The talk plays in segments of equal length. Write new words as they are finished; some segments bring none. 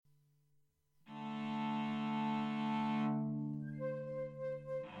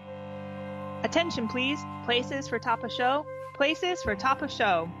Attention, please. Places for top of show. Places for top of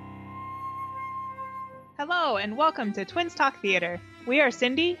show. Hello, and welcome to Twins Talk Theater. We are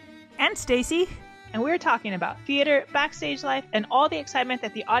Cindy and Stacy, and we're talking about theater, backstage life, and all the excitement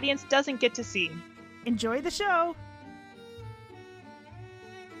that the audience doesn't get to see. Enjoy the show.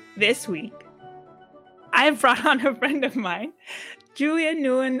 This week, I've brought on a friend of mine, Julia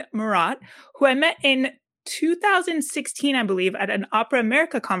Nguyen-Murat, who I met in 2016, I believe, at an Opera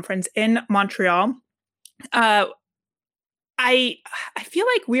America conference in Montreal. I feel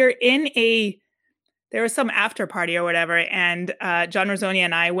like we're in there was some after party or whatever, and John Rozzoni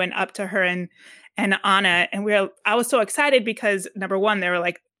and I went up to her and Anna, and I was so excited because, number one, they were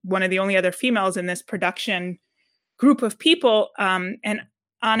like one of the only other females in this production group of people, and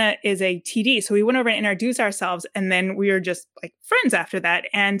Anna is a TD, so we went over and introduced ourselves, and then we were just like friends after that.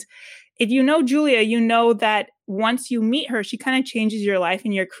 And if you know Julia, you know that once you meet her, she kind of changes your life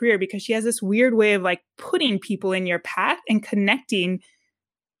and your career because she has this weird way of like putting people in your path and connecting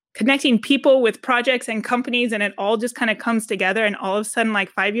people with projects and companies, and it all just kind of comes together. And all of a sudden, like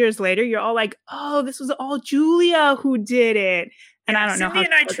 5 years later, you're all like, oh, this was all Julia who did it. And I don't know. Cindy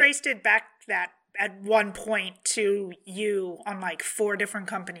and I traced it back that at one point to you on like 4 different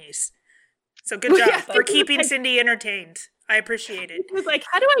companies. So good job for keeping Cindy entertained. I appreciate it. It was like,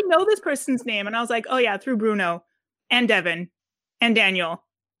 how do I know this person's name? And I was like, oh yeah, through Bruno and Devin and Daniel.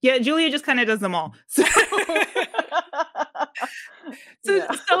 Yeah, Julia just kind of does them all. So, so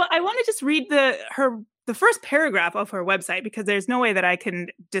I want to just read the first paragraph of her website because there's no way that I can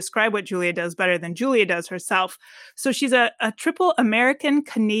describe what Julia does better than Julia does herself. So she's a triple American,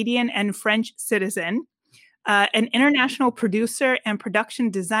 Canadian, and French citizen, an international producer and production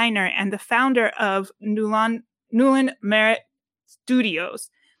designer, and the founder of Nguyen-Murat Studios,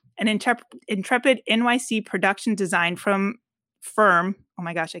 an intrepid NYC production design firm, oh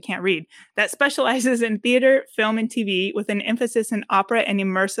my gosh, I can't read, that specializes in theater, film, and TV with an emphasis in opera and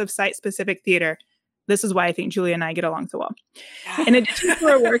immersive site-specific theater. This is why I think Julia and I get along so well. In addition to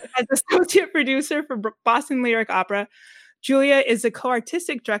her work as associate producer for Boston Lyric Opera, Julia is the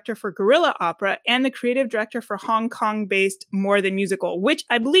co-artistic director for Guerrilla Opera and the creative director for Hong Kong-based More Than Musical, which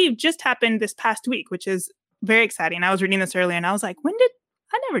I believe just happened this past week, which is very exciting. I was reading this earlier and I was like,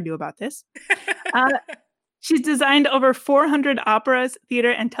 I never knew about this. She's designed over 400 operas,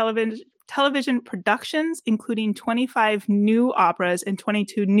 theater, and television productions, including 25 new operas and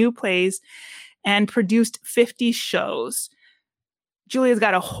 22 new plays, and produced 50 shows. Julia's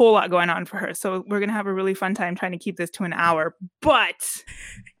got a whole lot going on for her, so we're going to have a really fun time trying to keep this to an hour. But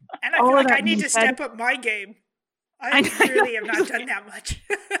and I feel like I need to step up my game. I really have not done that much.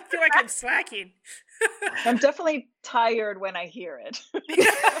 I feel like I'm slacking. I'm definitely tired when I hear it.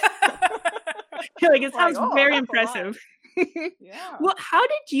 Like it sounds very impressive. Yeah. Well, how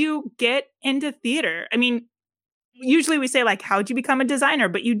did you get into theater? I mean, usually we say like, how'd you become a designer?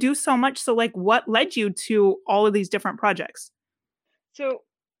 But you do so much. So like, what led you to all of these different projects? So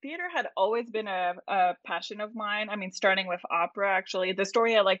theater had always been a passion of mine. I mean, starting with opera, actually. The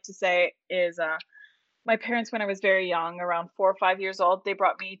story I like to say is my parents, when I was very young, around 4 or 5 years old, they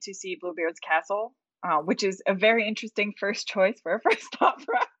brought me to see Bluebeard's Castle, which is a very interesting first choice for a first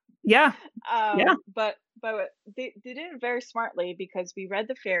opera. Yeah. But they did it very smartly because we read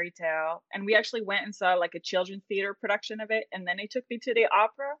the fairy tale and we actually went and saw like a children's theater production of it. And then they took me to the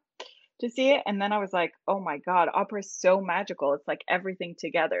opera to see it. And then I was like, oh my God, opera is so magical. It's like everything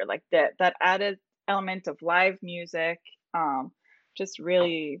together, like that added element of live music, just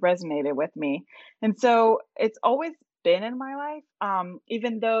really resonated with me. And so it's always been in my life,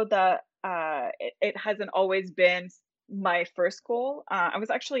 even though it hasn't always been my first goal. I was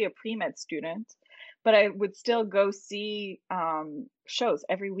actually a pre-med student, but I would still go see shows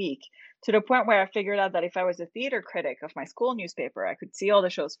every week, to the point where I figured out that if I was a theater critic of my school newspaper, I could see all the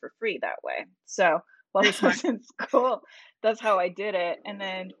shows for free that way. So while I was in school, that's how I did it. And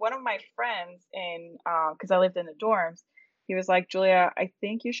then one of my friends because I lived in the dorms, he was like, Julia, I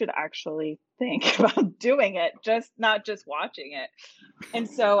think you should actually think about doing it, not just watching it. And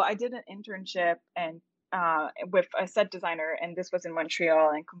so I did an internship and with a set designer, and this was in Montreal,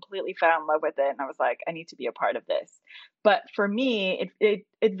 and completely fell in love with it. And I was like, I need to be a part of this. But for me, it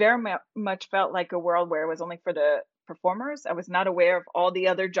very much felt like a world where it was only for the performers. I was not aware of all the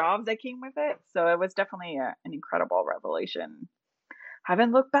other jobs that came with it. So it was definitely an incredible revelation.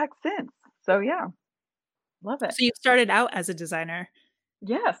 Haven't looked back since. So yeah, love it. So you started out as a designer.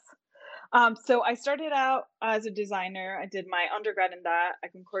 Yes. So I started out as a designer. I did my undergrad in that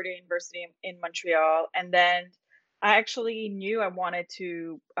at Concordia University in Montreal. And then I actually knew I wanted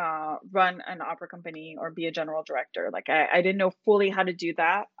to run an opera company or be a general director. Like I didn't know fully how to do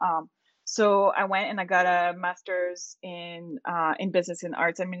that. So I went and I got a master's in business and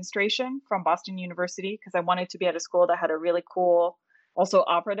arts administration from Boston University because I wanted to be at a school that had a really cool, also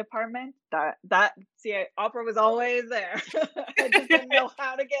opera department. Opera was always there. I just didn't know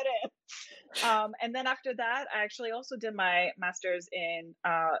how to get in. And then after that, I actually also did my master's in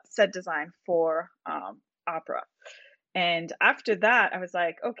set design for opera. And after that, I was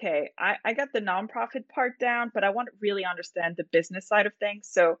like, okay, I got the nonprofit part down, but I want to really understand the business side of things.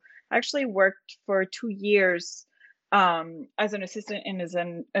 So I actually worked for 2 years as an assistant and as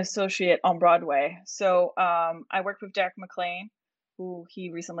an associate on Broadway. So I worked with Derek McLean, who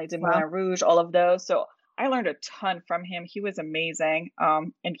he recently did Moulin Rouge, all of those. So I learned a ton from him. He was amazing.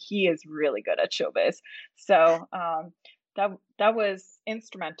 And he is really good at showbiz. So that was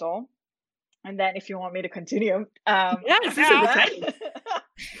instrumental. And then if you want me to continue, this is exciting.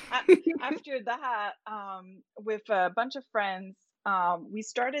 After that, with a bunch of friends, we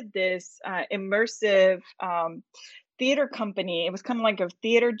started this immersive theater company. It was kind of like a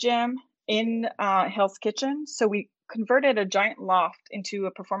theater gym in Hell's Kitchen. So we converted a giant loft into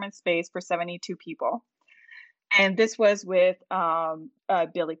a performance space for 72 people. And this was with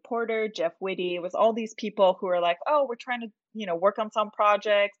Billy Porter, Jeff Whitty. It was all these people who were like, oh, we're trying to, work on some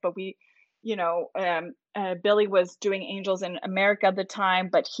projects, but we, Billy was doing Angels in America at the time,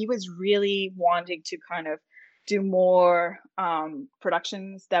 but he was really wanting to kind of do more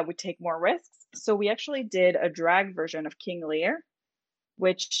productions that would take more risks. So we actually did a drag version of King Lear,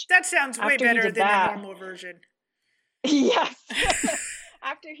 which that sounds way better than the normal version. Yes.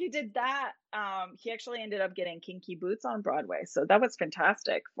 After he did that, he actually ended up getting Kinky Boots on Broadway. So that was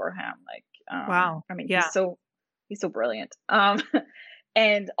fantastic for him. Like, wow. I mean, yeah. he's so brilliant.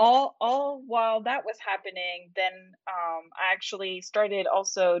 And all while that was happening, then I actually started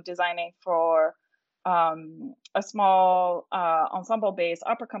also designing for a small ensemble-based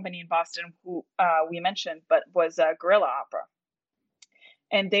opera company in Boston, who we mentioned, but was Guerrilla Opera.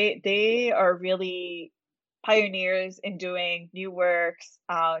 And they are really pioneers in doing new works,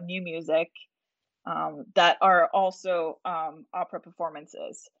 new music that are also opera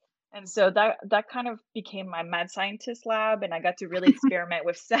performances. And so that kind of became my mad scientist lab, and I got to really experiment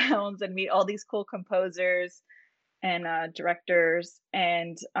with sounds and meet all these cool composers and directors.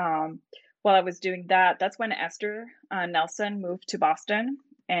 And while I was doing that, that's when Esther Nelson moved to Boston,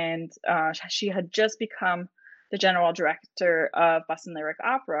 and she had just become the general director of Boston Lyric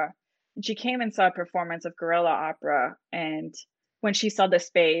Opera. And she came and saw a performance of Guerrilla Opera, and when she saw the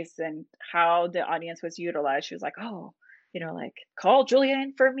space and how the audience was utilized, she was like, oh, like, call Julia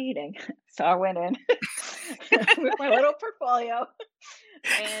in for a meeting. So I went in with my little portfolio.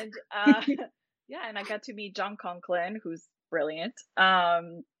 And and I got to meet John Conklin, who's brilliant.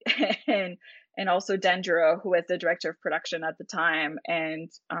 And also Dendro, who was the director of production at the time.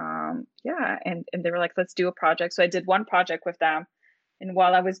 And and they were like, let's do a project. So I did one project with them. And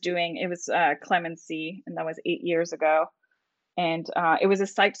while I was doing, it was Clemency, and that was 8 years ago. And it was a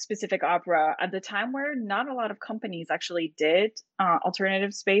site-specific opera at the time where not a lot of companies actually did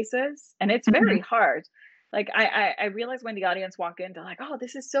alternative spaces. And it's very hard. Like I realized when the audience walk in, they're like, oh,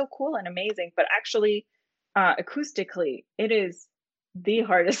 this is so cool and amazing. But actually, acoustically, it is the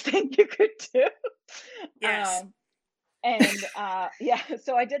hardest thing you could do. Yes.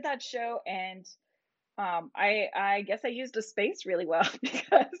 So I did that show, and I guess I used a space really well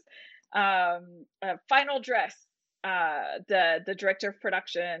because Final Dress, the director of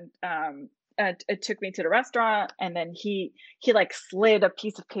production, it took me to the restaurant, and then he like slid a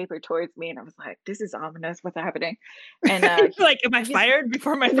piece of paper towards me, and I was like, this is ominous, what's happening? And like, am I fired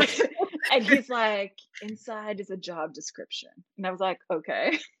before my first and he's like, inside is a job description. And I was like,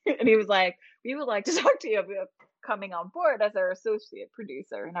 okay. And he was like, we would like to talk to you about coming on board as our associate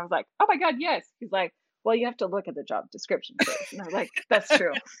producer. And I was like, oh my God, yes. He's like, well, you have to look at the job description first. And I was like, that's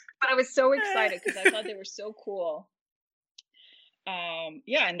true. But I was so excited because I thought they were so cool.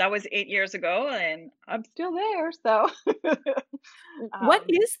 And that was 8 years ago, and I'm still there. So what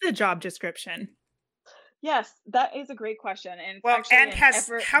is the job description? Yes, that is a great question. And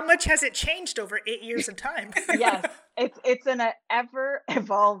how much has it changed over 8 years of time? Yes, it's an ever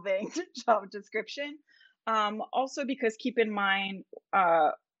evolving job description. Also because keep in mind,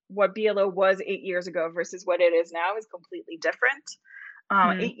 what BLO was 8 years ago versus what it is now is completely different.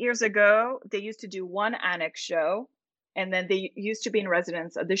 8 years ago, they used to do one annex show, and then they used to be in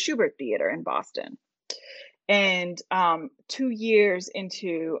residence at the Shubert Theater in Boston. And 2 years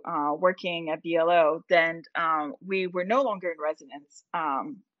into working at BLO, then we were no longer in residence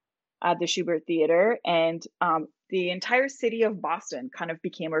at the Shubert Theater, and the entire city of Boston kind of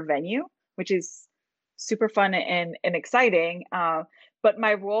became our venue, which is super fun and exciting. but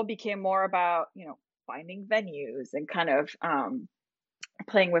my role became more about, finding venues and kind of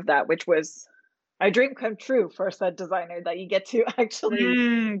playing with that, which was a dream come true for a set designer, that you get to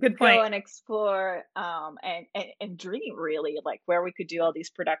actually Good go point. and explore and dream, really, like where we could do all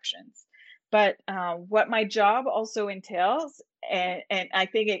these productions. But what my job also entails, and I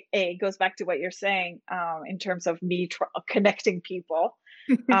think it goes back to what you're saying, in terms of me connecting people,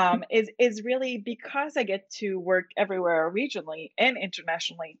 is really, because I get to work everywhere regionally and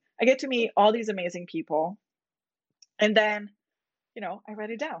internationally. I get to meet all these amazing people, and then I write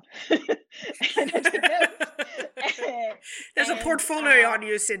it down. And I take notes. There's a portfolio on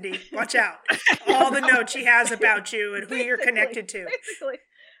you, Cindy. Watch out. All the notes she has about you and who you're connected to. Basically.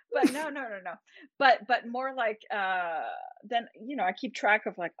 But no. But more like, then, I keep track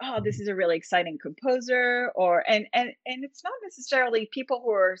of like, oh, this is a really exciting composer, and it's not necessarily people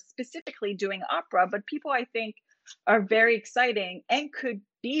who are specifically doing opera, but people I think are very exciting and could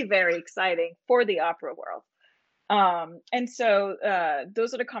be very exciting for the opera world. And so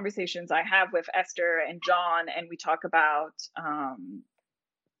those are the conversations I have with Esther and John, and we talk about,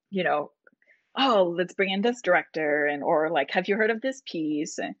 oh, let's bring in this director, or like, have you heard of this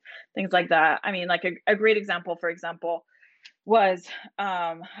piece, and things like that. I mean, like a great example, for example, was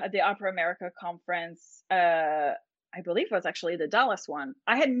at the Opera America conference. I believe it was actually the Dallas one.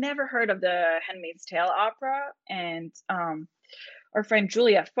 I had never heard of the Handmaid's Tale opera, and our friend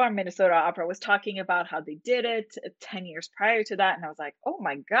Julia from Minnesota Opera was talking about how they did it 10 years prior to that. And I was like, oh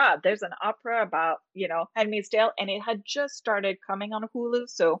my God, there's an opera about, Handmaid's Tale. And it had just started coming on Hulu.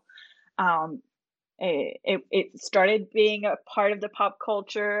 So it started being a part of the pop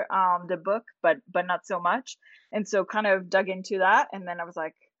culture, the book, but not so much. And so kind of dug into that. And then I was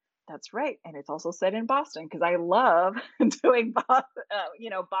like, that's right. And it's also set in Boston, because I love doing,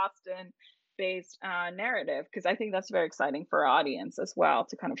 Boston based narrative, because I think that's very exciting for our audience as well,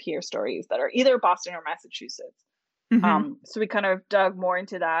 to kind of hear stories that are either Boston or Massachusetts. Mm-hmm. So we kind of dug more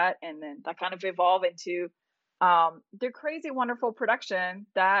into that, and then that kind of evolved into the crazy, wonderful production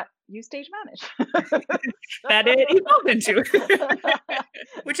that you stage manage. That it evolved into.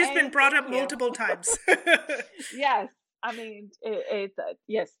 Which has been brought up multiple times. Yes. I mean,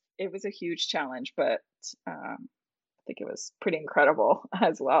 yes, it was a huge challenge, but I think it was pretty incredible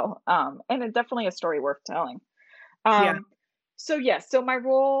as well. And it's definitely a story worth telling. Yeah. So yes, so my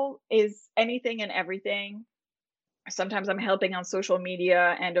role is anything and everything. Sometimes I'm helping on social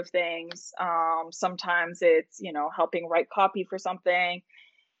media end of things. Sometimes it's, helping write copy for something.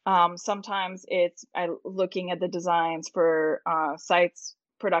 Sometimes it's looking at the designs for sites,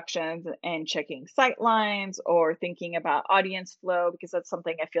 productions, and checking sight lines, or thinking about audience flow, because that's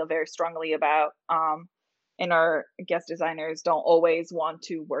something I feel very strongly about. And our guest designers don't always want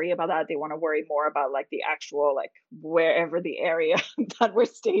to worry about that. They want to worry more about like the actual, like wherever the area that we're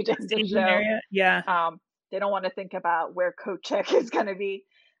staging the show. Area. Yeah. They don't want to think about where coat check is going to be.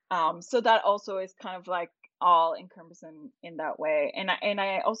 So that also is kind of like all encompassing in that way. And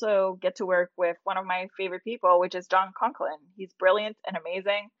I also get to work with one of my favorite people, which is John Conklin. He's brilliant and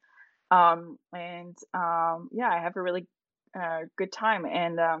amazing. Yeah, I have a really good time.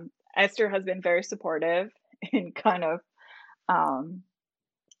 And Esther has been very supportive in kind of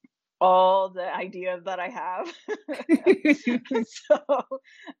all the ideas that I have. So,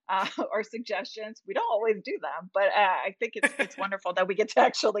 or suggestions. We don't always do them, but I think it's wonderful that we get to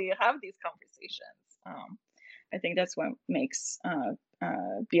actually have these conversations. I think that's what makes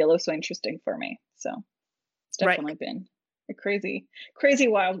BLO so interesting for me. So it's definitely been a crazy, crazy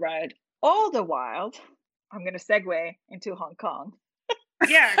wild ride. All the while, I'm going to segue into Hong Kong.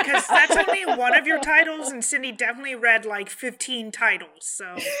 Yeah, because that's only one of your titles, and Cindy definitely read like 15 titles.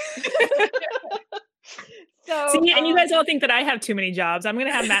 So, see, and you guys all think that I have too many jobs. I'm going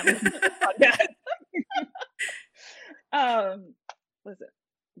to have Matt listen to this podcast. Listen,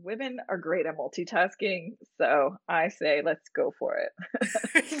 women are great at multitasking, so I say let's go for it.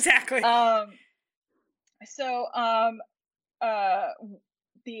 Exactly.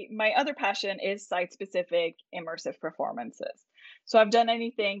 My other passion is site-specific immersive performances. So I've done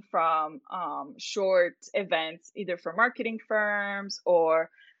anything from short events, either for marketing firms, or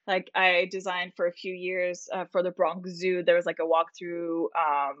like I designed for a few years for the Bronx Zoo. There was like a walkthrough,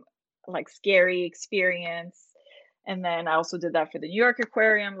 like scary experience. And then I also did that for the New York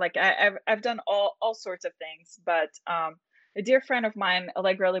Aquarium. Like I've done all sorts of things. But a dear friend of mine,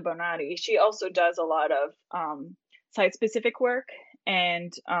 Allegra Libonati, she also does a lot of site-specific work.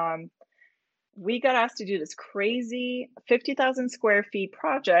 And we got asked to do this crazy 50,000 square feet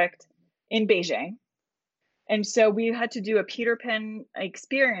project in Beijing. And so we had to do a Peter Pan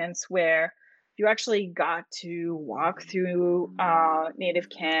experience where you actually got to walk through native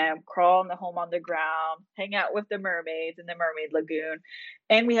camp, crawl in the home on the ground, hang out with the mermaids in the mermaid lagoon,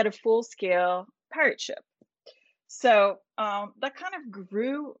 and we had a full scale pirate ship. So that kind of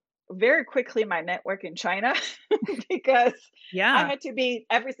grew very quickly my network in China because I had to be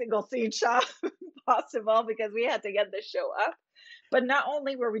every single scene shot possible because we had to get the show up. But not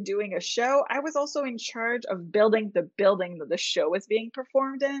only were we doing a show, I was also in charge of building the building that the show was being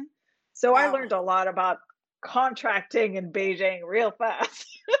performed in. So I learned a lot about contracting in Beijing real fast.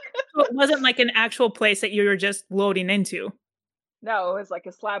 So it wasn't like an actual place that you were just loading into. No, it was like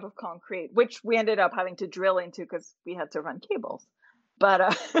a slab of concrete, which we ended up having to drill into because we had to run cables.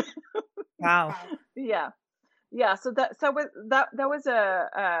 But wow, yeah. So that was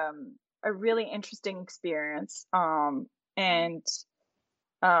a really interesting experience. And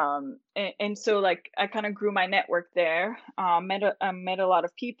so like I kind of grew my network there. Met a lot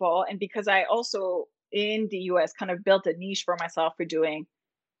of people, and because I also in the US kind of built a niche for myself for doing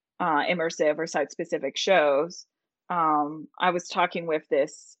immersive or site specific shows. I was talking with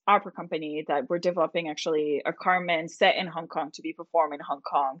this opera company that we're developing actually a Carmen set in Hong Kong to be performed in Hong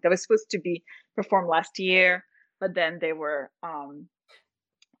Kong. That was supposed to be performed last year, but then they were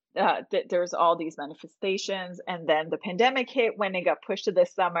there's all these manifestations, and then the pandemic hit when it got pushed to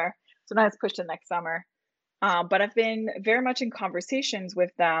this summer. So now it's pushed to next summer. But I've been very much in conversations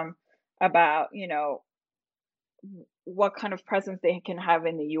with them about, what kind of presence they can have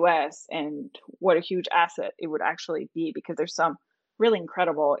in the US and what a huge asset it would actually be, because there's some really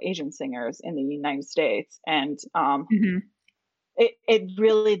incredible Asian singers in the United States. And it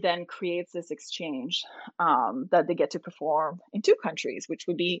really then creates this exchange that they get to perform in two countries, which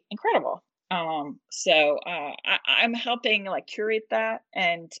would be incredible. So I'm helping like curate that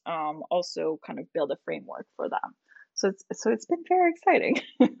and also kind of build a framework for them. So it's been very exciting.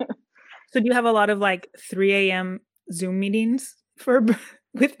 So do you have a lot of like 3 a.m. Zoom meetings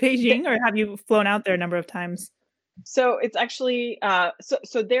with Beijing, or have you flown out there a number of times? So it's actually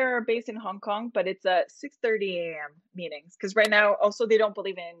so they're based in Hong Kong, but it's 6:30 a.m. meetings because right now also they don't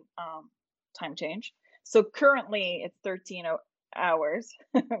believe in time change. So currently it's 13 hours,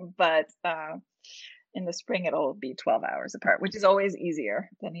 but in the spring it'll be 12 hours apart, which is always easier.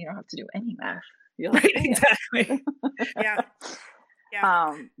 Then you don't have to do any math. Right, exactly. Yeah.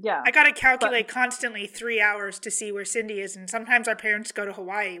 Yeah. I got to calculate constantly 3 hours to see where Cindy is. And sometimes our parents go to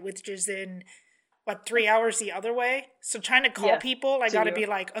Hawaii, which is in 3 hours the other way. So trying to call people, I got to be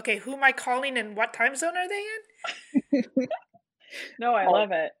like, okay, who am I calling and what time zone are they in? No, I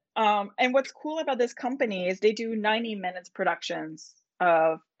love it. And what's cool about this company is they do 90 minutes productions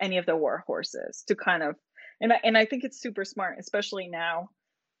of any of the war horses to kind of, and I think it's super smart, especially now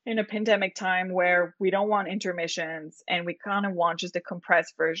in a pandemic time where we don't want intermissions and we kind of want just a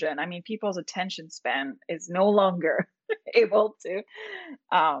compressed version. I mean, people's attention span is no longer able to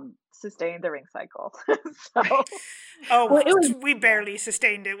sustain the ring cycle. We barely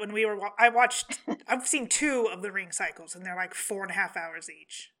sustained it when we were. I've seen 2 of the ring cycles, and they're like 4.5 hours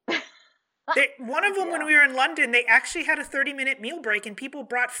each. One of them, when we were in London, they actually had a 30-minute meal break, and people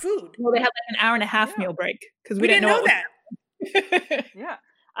brought food. Well, they had like an hour and a half meal break because we didn't know that. Yeah.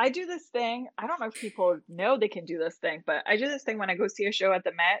 I do this thing. I don't know if people know they can do this thing, but I do this thing when I go see a show at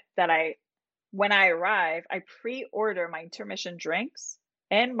the Met that when I arrive, I pre-order my intermission drinks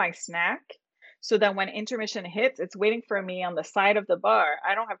and my snack so that when intermission hits, it's waiting for me on the side of the bar.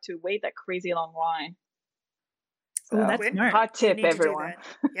 I don't have to wait that crazy long line. So, that's smart. Hot tip, everyone.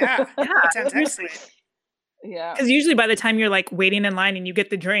 Yeah, that sounds excellent. Yeah. Because usually by the time you're like waiting in line and you get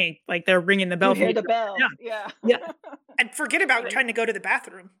the drink, like they're ringing the bell. You hear the bell. Yeah. And forget about trying to go to the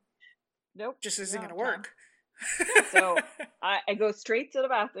bathroom. Nope. Just isn't going to work. So I go straight to the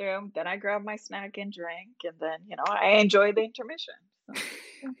bathroom, then I grab my snack and drink, and then, I enjoy the intermission. So,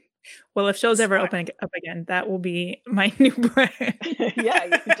 Well, if shows ever open up again, that will be my new brand. Yeah,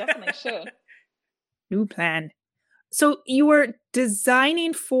 you definitely should. New plan. So you were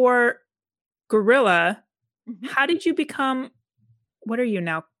designing for Gorilla. How did you become, what are you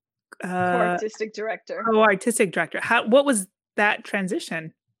now? Artistic director. Oh, artistic director. What was that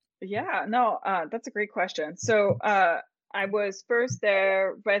transition? Yeah, no, that's a great question. So I was first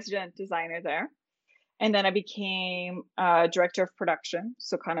their resident designer there. And then I became director of production.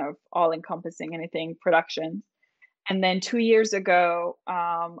 So kind of all encompassing anything production. And then 2 years ago,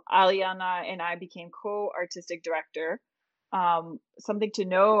 Aliana and I became co-artistic director. Something to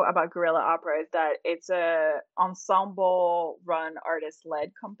know about Gorilla Opera is that it's a ensemble run artist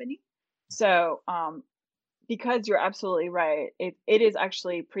led company. So because you're absolutely right, it is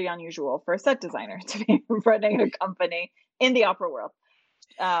actually pretty unusual for a set designer to be running a company in the opera world.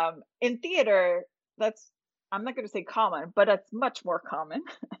 In theater, I'm not going to say common, but it's much more common.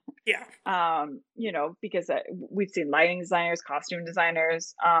 Yeah. Because we've seen lighting designers, costume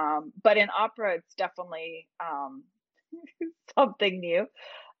designers, but in opera, it's definitely something new.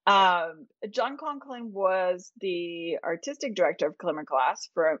 John Conklin was the artistic director of Glimmerglass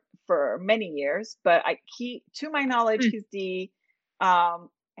for many years, but to my knowledge, he's the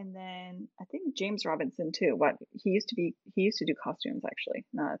and then I think James Robinson too. But he used to do costumes, actually.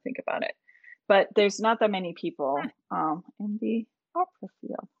 Now that I think about it, but there's not that many people in the opera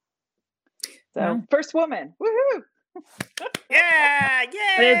field. So first woman, woohoo! Yeah,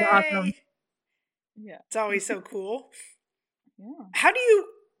 yay! It is awesome. Yeah, it's always so cool. Yeah.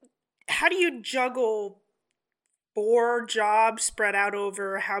 How do you juggle 4 jobs spread out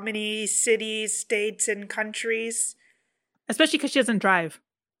over how many cities, states, and countries? Especially because she doesn't drive.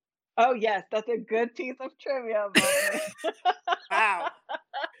 Oh, yes. That's a good piece of trivia. Wow.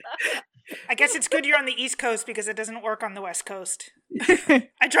 I guess it's good you're on the East Coast because it doesn't work on the West Coast.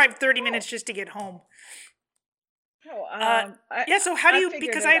 I drive 30 minutes just to get home. So how do you,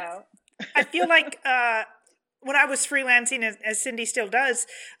 because I feel like when I was freelancing, as Cindy still does,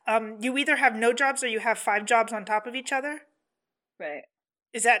 you either have no jobs or you have 5 jobs on top of each other. Right.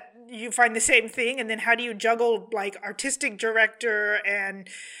 Is that, you find the same thing? And then how do you juggle like artistic director and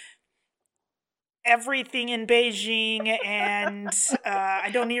everything in Beijing and I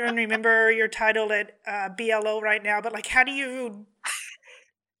don't even remember your title at BLO right now, but like how do you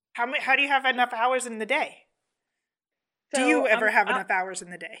have enough hours in the day? Do you ever have enough hours in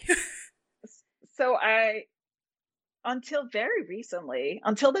the day? So until very recently,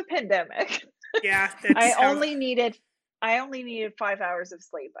 until the pandemic, I only needed 5 hours of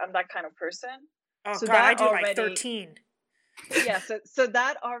sleep. I'm that kind of person. Oh, so God, I do like 13. Yeah, so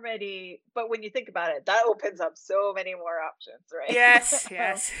that already, but when you think about it, that opens up so many more options, right? Yes.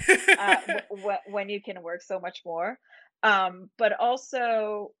 When you can work so much more. But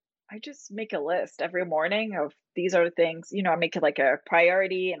also, I just make a list every morning of these are the things, I make it like a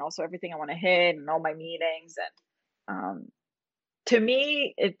priority and also everything I want to hit and all my meetings. And to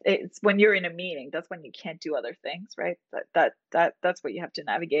me, it's when you're in a meeting, that's when you can't do other things, right? That's what you have to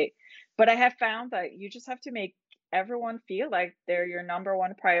navigate. But I have found that you just have to make everyone feel like they're your number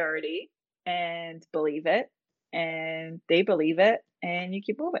one priority and believe it, and they believe it, and you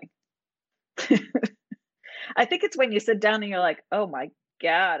keep moving. I think it's when you sit down and you're like, oh my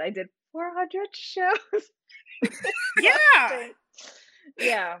God, I did 400 shows.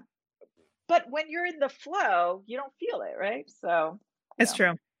 Yeah. But when you're in the flow, you don't feel it, right? So it's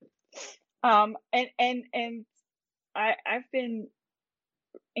true. And I've been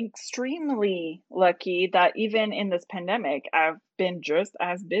extremely lucky that even in this pandemic, I've been just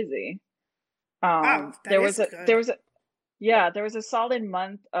as busy. There was a solid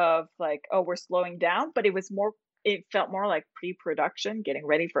month of like, oh, we're slowing down, but it felt more like pre-production, getting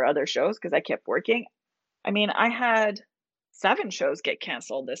ready for other shows because I kept working. I mean, I had 7 shows get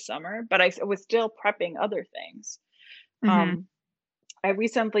canceled this summer, but I was still prepping other things. Mm-hmm. I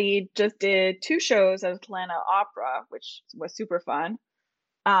recently just did 2 shows at Atlanta Opera, which was super fun.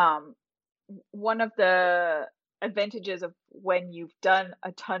 One of the advantages of when you've done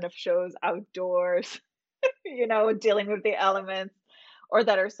a ton of shows outdoors, dealing with the elements or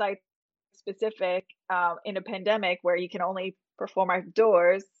that are site specific, in a pandemic where you can only perform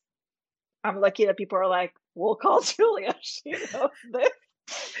outdoors, I'm lucky that people are like, we'll call Julia. She knows this.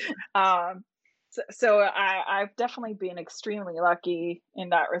 So I've definitely been extremely lucky in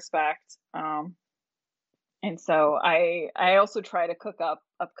that respect. And so I also try to cook up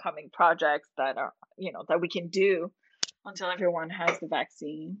upcoming projects that are, that we can do until everyone has the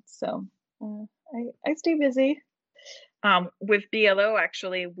vaccine. So I stay busy. With BLO,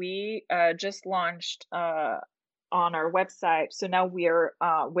 actually, we just launched on our website. So now we're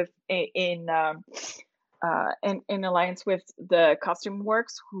in alliance with the Costume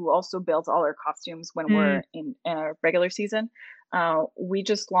Works, who also builds all our costumes when we're in a regular season. We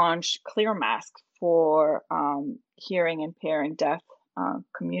just launched Clear Mask for hearing impaired and deaf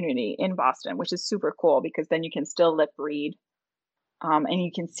community in Boston, which is super cool because then you can still lip read and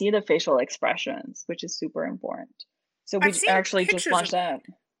you can see the facial expressions, which is super important. So we actually just launched that.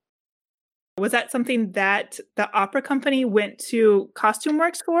 Was that something that the opera company went to Costume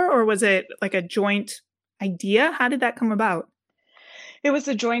Works for, or was it like a joint idea? How did that come about? It was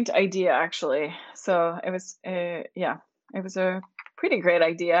a joint idea, actually. So it was, it was a pretty great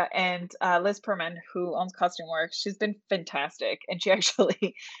idea. And Liz Perman, who owns Costume Works, she's been fantastic. And she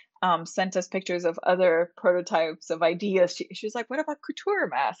actually sent us pictures of other prototypes of ideas. She was like, what about couture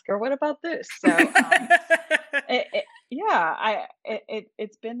mask? Or what about this? So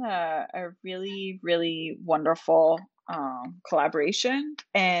It's been a really, really wonderful collaboration.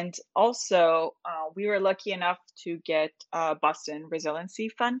 And also, we were lucky enough to get a Boston Resiliency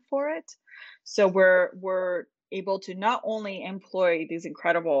Fund for it. So we're able to not only employ these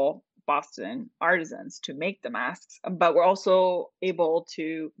incredible Boston artisans to make the masks, but we're also able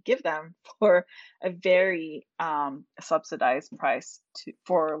to give them for a very subsidized price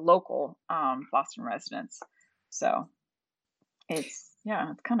for local Boston residents. So it's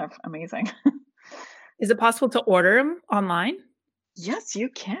kind of amazing. Is it possible to order them online? Yes, you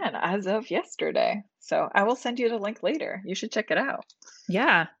can, as of yesterday. So I will send you the link later. You should check it out.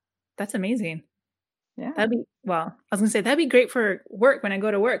 Yeah, that's amazing. Yeah. I was going to say that'd be great for work when I go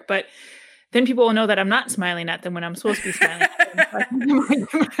to work, but then people will know that I'm not smiling at them when I'm supposed to be smiling at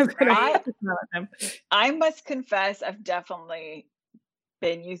them. I must confess, I've definitely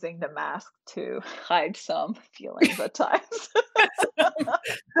been using the mask to hide some feelings at times.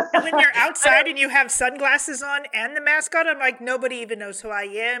 And when you're outside and you have sunglasses on and the mask on, I'm like, nobody even knows who I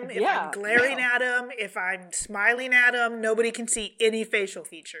am. If I'm glaring at them, if I'm smiling at them, nobody can see any facial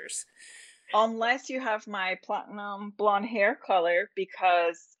features. Unless you have my platinum blonde hair color,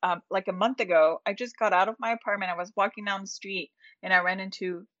 because like a month ago, I just got out of my apartment. I was walking down the street and I ran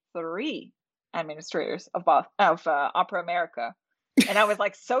into 3 administrators of Opera America. And I was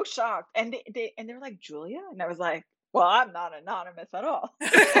like so shocked. And they were like, Julia? And I was like, well, I'm not anonymous at all.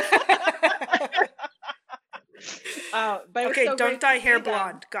 But okay, so don't dye hair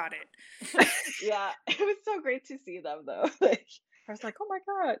blonde. Got it. Yeah, it was so great to see them though. I was like, oh my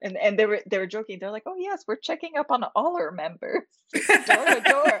God. And they were joking. They're like, oh yes, we're checking up on all our members. Door to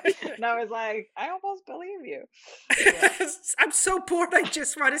door. And I was like, I almost believe you. Yeah. I'm so bored. I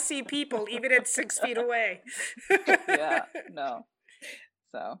just want to see people, even at 6 feet away. Yeah, no.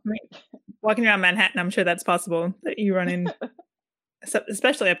 So walking around Manhattan, I'm sure that's possible that you run in,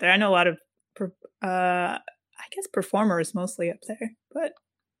 especially up there. I know a lot of, I guess performers mostly up there, but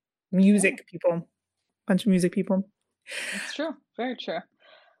music people, bunch of music people. That's true. Very true.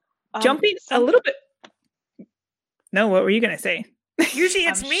 Jumping a little bit. No, what were you going to say? Usually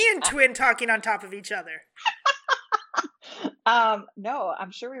it's me and Twin talking on top of each other. No,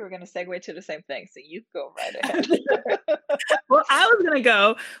 I'm sure we were going to segue to the same thing. So you go right ahead. Well, I was going to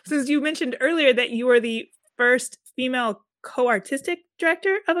go, since you mentioned earlier that you were the first female co-artistic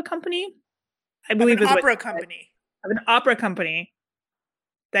director of a company. I believe of an opera company. Of an opera company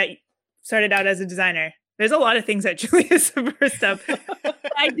that started out as a designer. There's a lot of things that Julia's first up.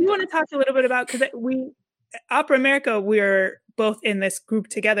 I do want to talk a little bit about, because Opera America, we're both in this group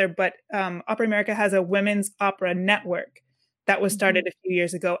together, but Opera America has a women's opera network that was started a few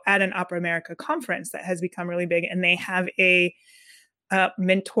years ago at an Opera America conference that has become really big. And they have a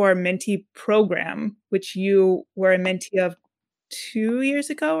mentor-mentee program, which you were a mentee of 2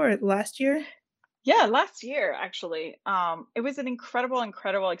 years ago or last year? Yeah, last year, actually. It was an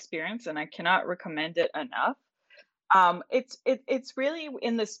incredible experience, and I cannot recommend it enough. It's really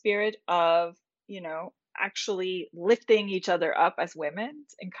in the spirit of, actually lifting each other up as women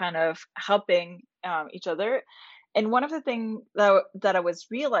and kind of helping each other. And one of the things that I was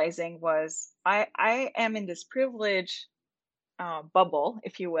realizing was I am in this privilege bubble,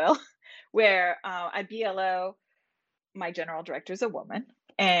 if you will, where at BLO, my general director is a woman,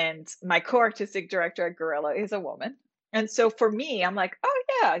 and my co-artistic director at Gorilla is a woman. And so for me, I'm like, oh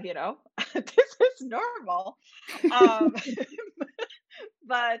yeah, this is normal.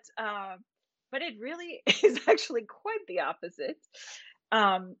 But it really is actually quite the opposite.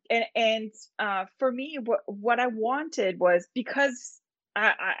 And for me, what I wanted was, because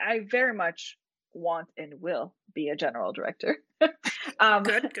I very much want and will be a general director. Good.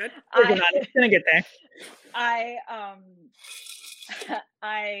 We're gonna get there.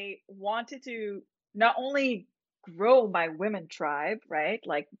 I wanted to not only grow my women tribe, right?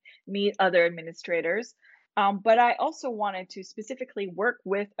 Like meet other administrators. But I also wanted to specifically work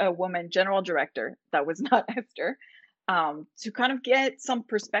with a woman general director that was not Esther, to kind of get some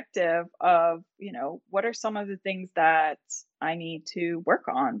perspective of, what are some of the things that I need to work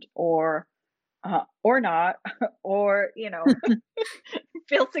on or not, or,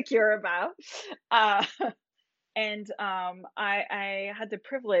 feel secure about. And I had the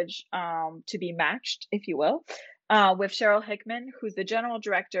privilege to be matched, if you will, with Cheryl Hickman, who's the general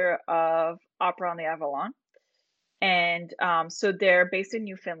director of Opera on the Avalon. And so they're based in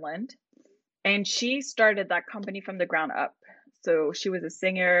Newfoundland. And she started that company from the ground up. So she was a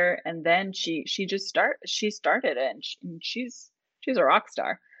singer, and then she started it, and she's a rock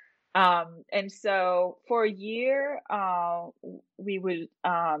star. And so for a year, we would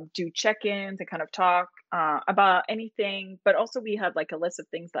do check-ins and kind of talk about anything, but also we had like a list of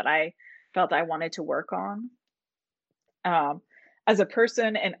things that I felt I wanted to work on as a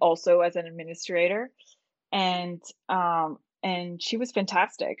person and also as an administrator. And she was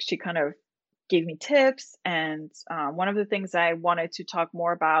fantastic. She kind of gave me tips. And one of the things I wanted to talk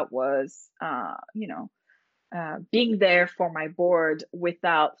more about was, being there for my board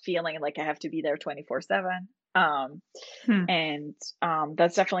without feeling like I have to be there 24/7. And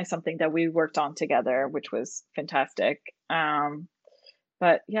that's definitely something that we worked on together, which was fantastic.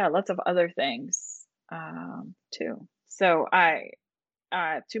 But yeah, lots of other things too. So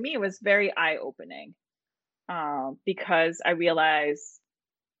to me, it was very eye-opening because I realized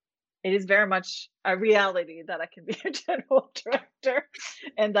it is very much a reality that I can be a general director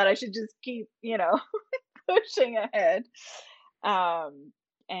and that I should just keep, pushing ahead.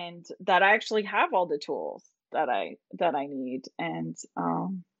 And that I actually have all the tools that I need. And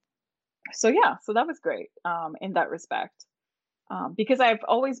so that was great in that respect. Because I've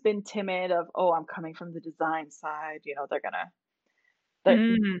always been timid of, I'm coming from the design side, they're gonna,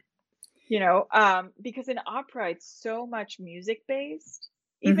 because in opera, it's so much music based,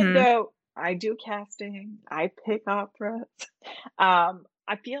 even though I do casting, I pick operas.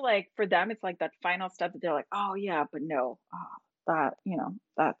 I feel like for them, it's like that final step that they're like, oh yeah, but no, that,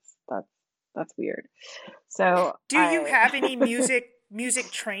 that's weird. So do you have any music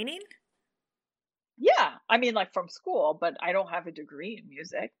training? Yeah. I mean, like from school, but I don't have a degree in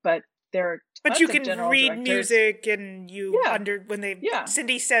music, but but you can read music and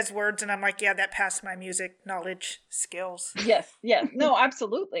Cindy says words and I'm like, yeah, that passed my music knowledge skills. Yes. No,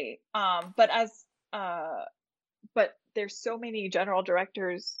 absolutely. But there's so many general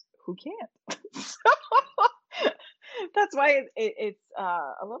directors who can't. That's why it's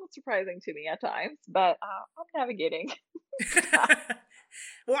a little surprising to me at times, but I'm navigating.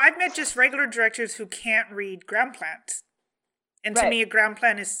 Well, I've met just regular directors who can't read ground plans. And to me, a ground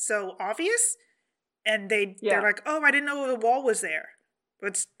plan is so obvious. And they're like, oh, I didn't know the wall was there.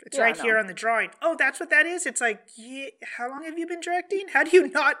 It's right here on the drawing. Oh, that's what that is? It's like, how long have you been directing? How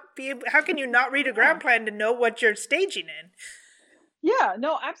can you not read a ground plan to know what you're staging in? Yeah,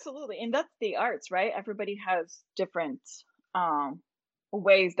 no, absolutely. And that's the arts, right? Everybody has different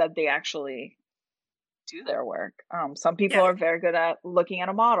ways that they actually do their work. Some people are very good at looking at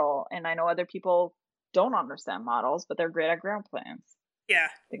a model, and I know other people don't understand models, but they're great at ground plans. Yeah.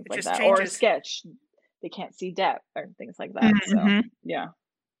 Things like that. Changes. Or a sketch. They can't see depth or things like that. Mm-hmm. So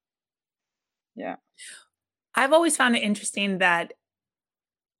yeah. I've always found it interesting that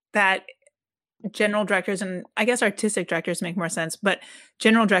general directors, and I guess artistic directors make more sense, but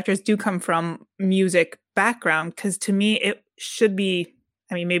general directors do come from music background, because to me it should be,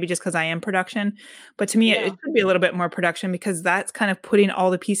 I mean, maybe just because I am production, but to me it should be a little bit more production, because that's kind of putting all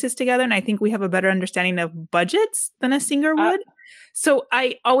the pieces together. And I think we have a better understanding of budgets than a singer would. So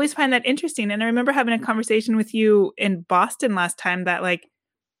I always find that interesting. And I remember having a conversation with you in Boston last time that like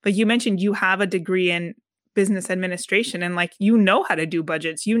you mentioned you have a degree in business administration, and like, how to do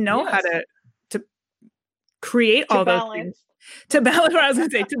budgets, how to create all those things. To balance what I was going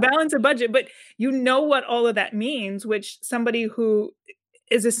to say, to balance a budget, but what all of that means, which somebody who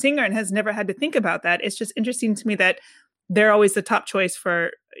is a singer and has never had to think about that. It's just interesting to me that they're always the top choice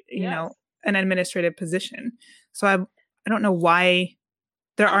for, an administrative position. So I don't know why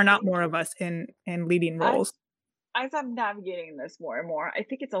there are not more of us in leading roles. As I'm navigating this more and more, I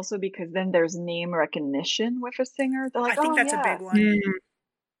think it's also because then there's name recognition with a singer. They're like, I think that's a big one.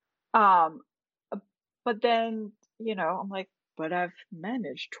 But then, I'm like, but I've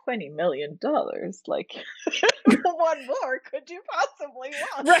managed $20 million. Like, what more could you possibly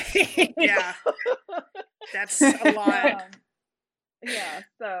want? Right. Yeah. That's a lot.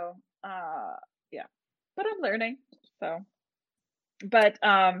 So, but I'm learning. So, but,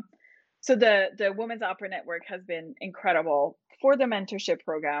 so the Women's Opera Network has been incredible for the mentorship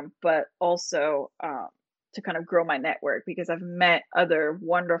program, but also, to kind of grow my network, because I've met other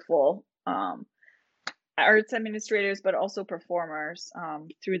wonderful, arts administrators, but also performers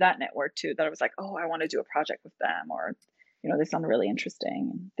through that network too, that I was like, oh, I want to do a project with them, or they sound really interesting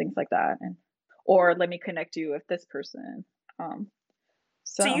and things like that, or let me connect you with this person.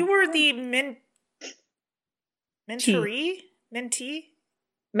 So you were the mentee,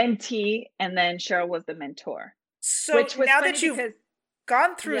 and then Cheryl was the mentor. So now that you've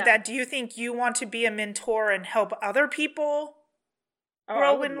gone through that, do you think you want to be a mentor and help other people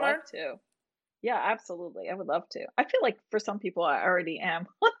grow and learn? To. Yeah, absolutely. I would love to. I feel like for some people I already am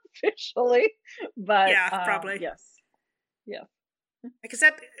officially, but probably. Yes. Yeah. Because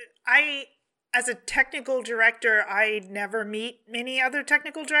as a technical director, I never meet many other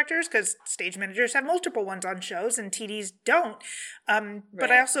technical directors because stage managers have multiple ones on shows and TDs don't.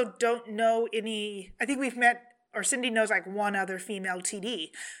 But I also don't know any, I think we've met, or Cindy knows like one other female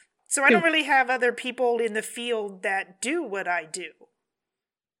TD. So I don't really have other people in the field that do what I do.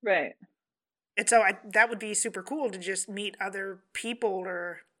 Right. And so that would be super cool to just meet other people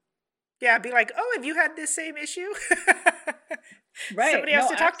or, yeah, be like, oh, have you had this same issue? Right. Somebody else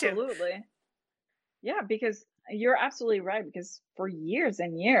to talk to. Absolutely. Yeah, because you're absolutely right. Because for years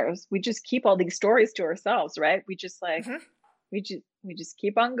and years, we just keep all these stories to ourselves, right? We just like, we just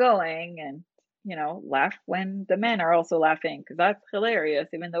keep on going and, you know, laugh when the men are also laughing because that's hilarious,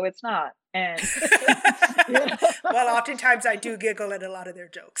 even though it's not. And well, oftentimes I do giggle at a lot of their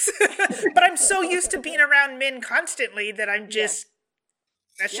jokes, but I'm so used to being around men constantly that I'm just,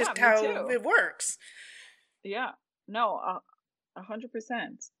 that's just how it works. Yeah, no, 100%.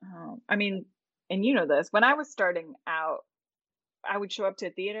 I mean, and you know this, when I was starting out, I would show up to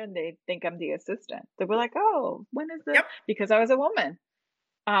a theater and they'd think I'm the assistant. They were like, oh, when is this? Because I was a woman.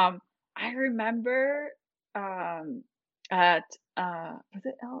 I remember at was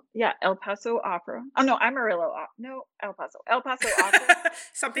it El Paso Opera? Oh no, Amarillo. No, El Paso Opera.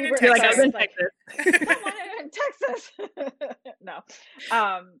 Something in Texas. Someone in Texas. No,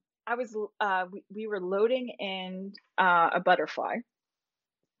 I was. We were loading in a butterfly.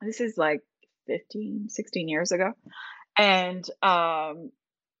 This is like 15, 16 years ago, and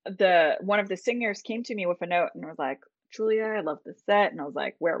one of the singers came to me with a note and was like, Julia, I love the set. And I was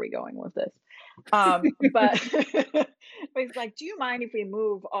like, where are we going with this? But he's like, do you mind if we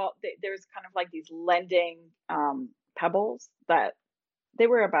move there's kind of like these lending pebbles that they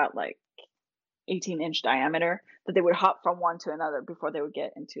were about like 18-inch diameter that they would hop from one to another before they would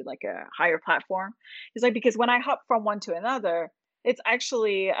get into like a higher platform. He's like, because when I hop from one to another, it's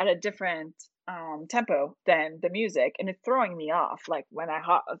actually at a different tempo than the music, and it's throwing me off like when I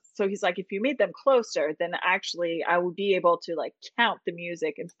hop. So he's like, if you made them closer, then actually I would be able to like count the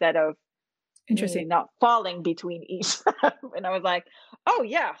music instead of not falling between each. And I was like, oh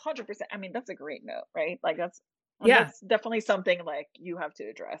yeah, 100%. I mean, that's a great note, right? Like that's definitely something like you have to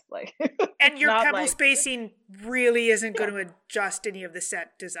address, like. And your pebble spacing really isn't going to adjust any of the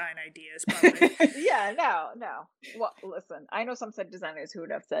set design ideas, probably. No. Well, listen, I know some set designers who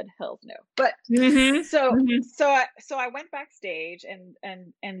would have said hells no, but so I went backstage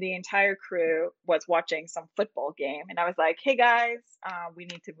and the entire crew was watching some football game, and I was like, hey guys, we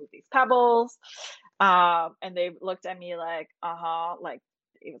need to move these pebbles, and they looked at me like, like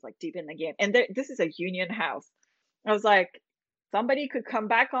it was like deep in the game, and this is a union house. I was like, somebody could come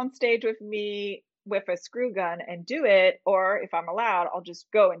back on stage with me with a screw gun and do it, or if I'm allowed, I'll just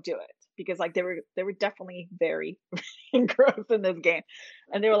go and do it. Because like they were definitely very engrossed in this game.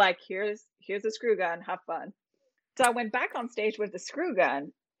 And they were like, here's a screw gun, have fun. So I went back on stage with the screw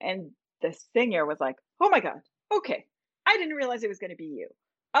gun, and the singer was like, oh my God, okay. I didn't realize it was gonna be you.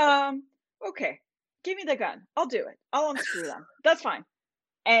 Okay, give me the gun. I'll do it. I'll unscrew them. That's fine.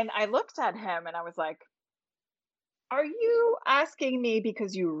 And I looked at him and I was like, are you asking me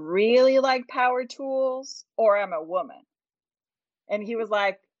because you really like power tools, or I'm a woman? And he was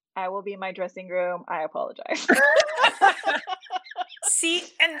like, I will be in my dressing room. I apologize. See,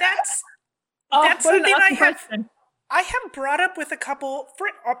 and that's something I have brought up with a couple.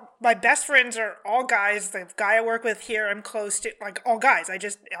 My best friends are all guys. The guy I work with here, I'm close to, like all guys.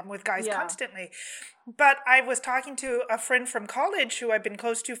 I'm with guys constantly. But I was talking to a friend from college who I've been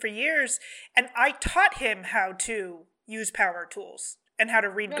close to for years, and I taught him how to use power tools and how to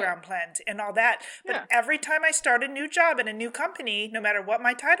read ground plans and all that. But every time I start a new job in a new company, no matter what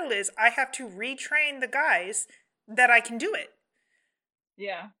my title is, I have to retrain the guys that I can do it.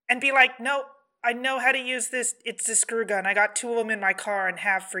 Yeah. And be like, no, I know how to use this. It's a screw gun. I got 2 of them in my car and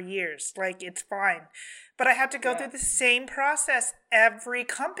have for years. Like, it's fine. But I have to go through the same process every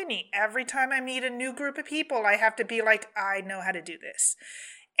company. Every time I meet a new group of people, I have to be like, I know how to do this.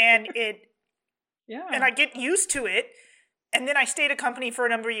 And and I get used to it. And then I stay at a company for a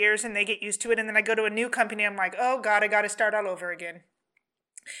number of years and they get used to it. And then I go to a new company. I'm like, oh God, I got to start all over again.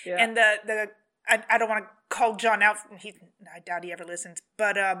 Yeah. And I don't want to call John out. I doubt he ever listens,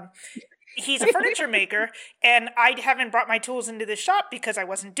 but he's a furniture maker, and I haven't brought my tools into the shop because I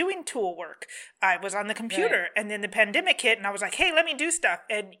wasn't doing tool work. I was on the computer, and then the pandemic hit, and I was like, hey, let me do stuff.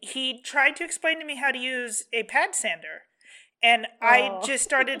 And he tried to explain to me how to use a pad sander, and I just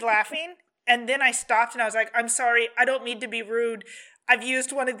started laughing, and then I stopped, and I was like, I'm sorry, I don't mean to be rude. I've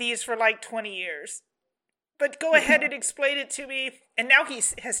used one of these for like 20 years. But go ahead and explain it to me. And now he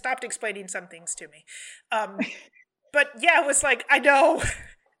has stopped explaining some things to me. But yeah, it was like, I know.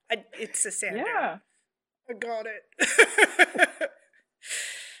 It's a Sandow. Yeah. I got it.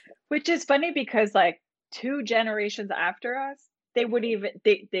 Which is funny because like 2 generations after us, they would even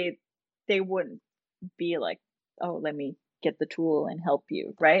they wouldn't be like, oh, let me get the tool and help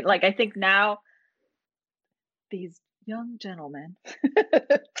you, right? Like I think now these young gentlemen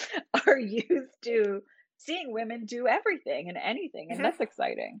are used to seeing women do everything and anything, and that's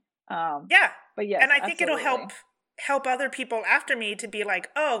exciting. Yeah, but yeah, and I think it'll help other people after me to be like,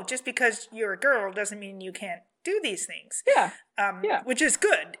 oh, just because you're a girl doesn't mean you can't do these things. Yeah, which is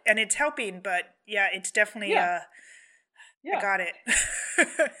good, and it's helping. But yeah, it's definitely I got it.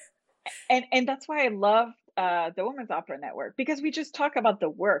 and that's why I love the Women's Opera Network, because we just talk about the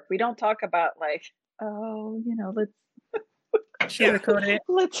work. We don't talk about like, oh, let's sugarcoat it.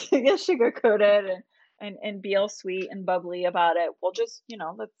 Let's sugarcoat it and be all sweet and bubbly about it. We'll just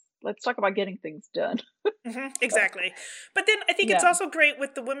let's talk about getting things done. Exactly. But then I think it's also great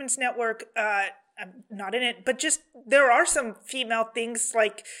with the Women's Network. I'm not in it, but just there are some female things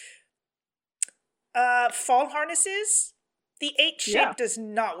like fall harnesses. The 8 shape does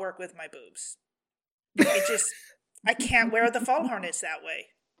not work with my boobs. It just I can't wear the fall harness that way.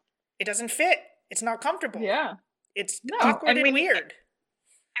 It doesn't fit. It's not comfortable. Yeah. It's awkward and weird.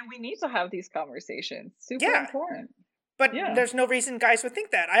 And we need to have these conversations. Super important. But there's no reason guys would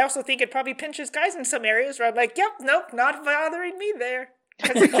think that. I also think it probably pinches guys in some areas where I'm like, yep, nope, not bothering me there.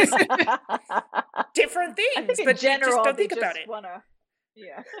 Because it's just different things. I think in but general, just don't think about it.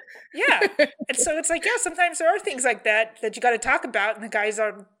 Yeah. And so it's like, sometimes there are things like that you got to talk about. And the guys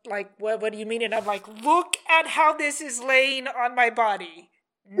are like, what do you mean? And I'm like, look at how this is laying on my body.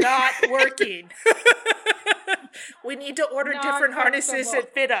 Not working. We need to order different harnesses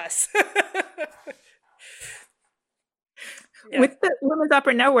that fit us. With the Women's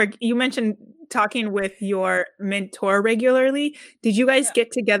Opera Network, you mentioned talking with your mentor regularly. Did you guys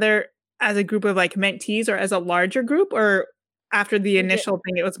get together as a group of like mentees or as a larger group, or after the initial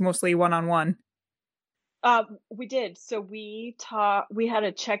thing, it was mostly one-on-one? We did. So we had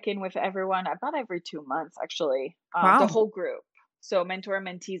a check-in with everyone about every 2 months, actually. The whole group. So mentor and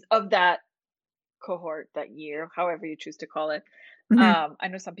mentees of that cohort, that year, however you choose to call it. I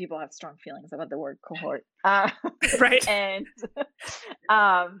know some people have strong feelings about the word cohort. Right. And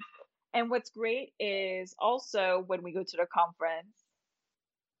what's great is also when we go to the conference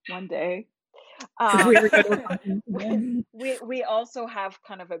one day, we also have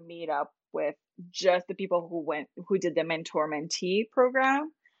kind of a meetup with just the people who did the mentor mentee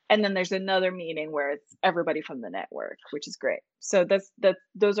program. And then there's another meeting where it's everybody from the network, which is great. So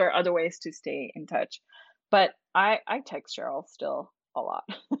those are other ways to stay in touch. But I text Cheryl still a lot.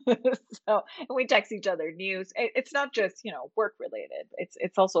 So and we text each other news. It's not just, work related.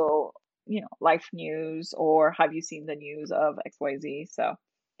 It's also, life news, or have you seen the news of XYZ? So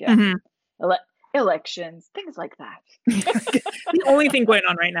yeah. Elections, things like that. The only thing going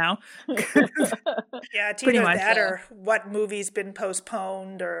on right now. Yeah, it's either that or what movie's been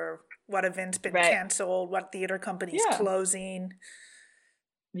postponed, or what event's been canceled, what theater company's closing.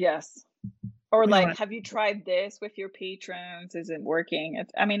 Yes. Or like, have you tried this with your patrons? Is it working?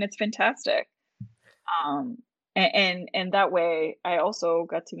 It's fantastic. And that way I also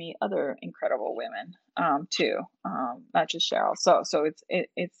got to meet other incredible women too, not just Cheryl. So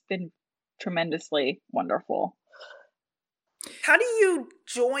it's been tremendously wonderful. How do you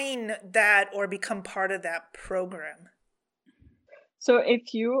join that or become part of that program? So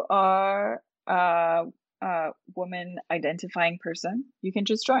if you are a woman identifying person, you can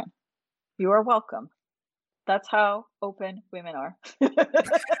just join. You are welcome. That's how open women are.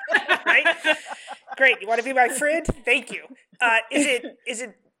 Right? Great. You want to be my friend? Thank you. Is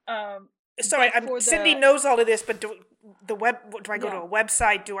it sorry, Cindy knows all of this, but do I go to a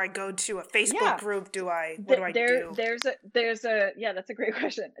website? Do I go to a Facebook group? What do I do? That's a great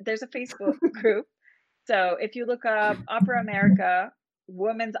question. There's a Facebook group. So if you look up Opera America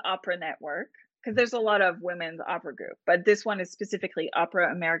Women's Opera Network, because there's a lot of women's opera group, but this one is specifically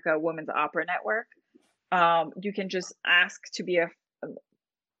Opera America Women's Opera Network. You can just ask to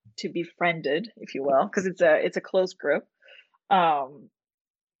be friended, if you will, because it's a closed group.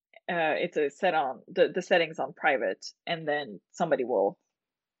 It's a set on the settings on private, and then somebody will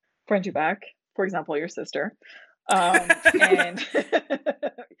friend you back. For example, your sister, and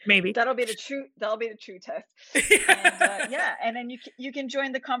maybe that'll be the true test. And then you can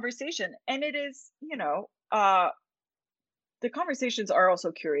join the conversation, and it is the conversations are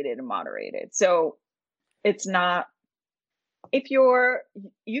also curated and moderated. So it's not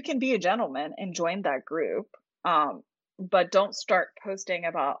you can be a gentleman and join that group. But don't start posting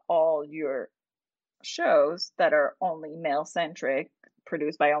about all your shows that are only male centric,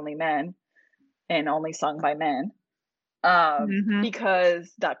 produced by only men and only sung by men,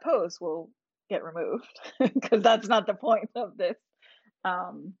 because that post will get removed because that's not the point of this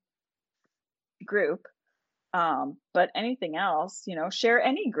group. But anything else, share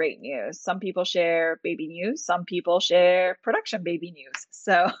any great news. Some people share baby news, some people share production baby news.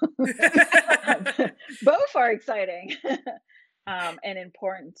 So both are exciting and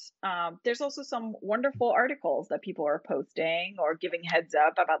important. There's also some wonderful articles that people are posting or giving heads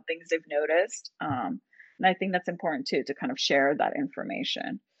up about things they've noticed. And I think that's important too, to kind of share that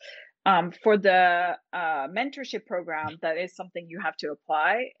information. For the mentorship program, that is something you have to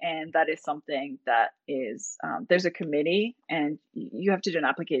apply, and that is something that is there's a committee, and you have to do an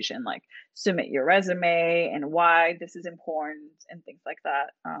application, like submit your resume and why this is important and things like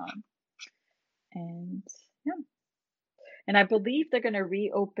that. And yeah, and I believe they're going to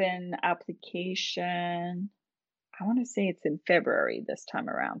reopen application. I want to say it's in February this time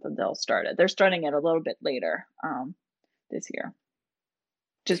around that they'll start it. They're starting it a little bit later this year,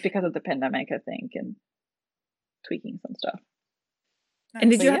 just because of the pandemic, I think, and tweaking some stuff.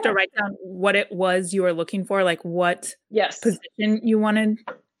 And did you have to write down what it was you were looking for? Like what position you wanted?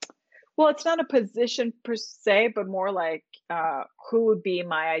 Well, it's not a position per se, but more like who would be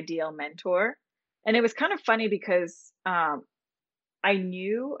my ideal mentor. And it was kind of funny because I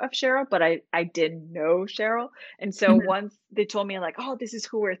knew of Cheryl, but I didn't know Cheryl. And so once they told me like, oh, this is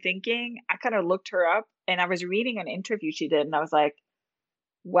who we're thinking, I kind of looked her up, and I was reading an interview she did, and I was like,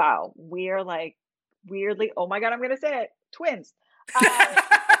 wow, we are like weirdly, oh my God, I'm going to say it, twins.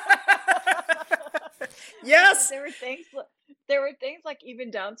 Yes. There were things like even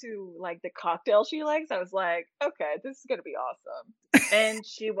down to like the cocktail she likes. I was like, okay, this is going to be awesome. And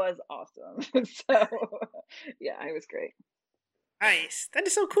she was awesome. So yeah, it was great. Nice. That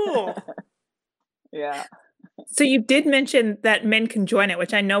is so cool. Yeah. So you did mention that men can join it,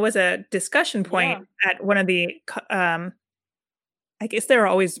 which I know was a discussion point at one of the, I guess there are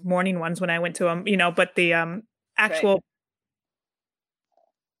always morning ones when I went to them, but the actual,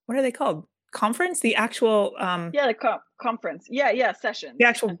 what are they called? Conference? The actual... the conference. Yeah, session. The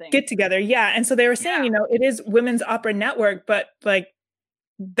actual get-together, yeah. And so they were saying, it is Women's Opera Network, but like,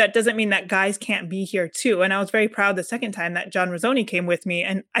 that doesn't mean that guys can't be here too. And I was very proud the second time that John Rizzoni came with me.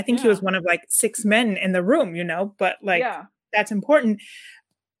 And I think he was one of like 6 men in the room, but like, that's important.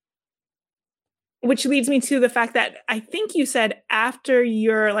 Which leads me to the fact that I think you said after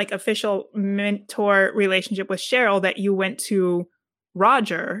your like official mentor relationship with Cheryl that you went to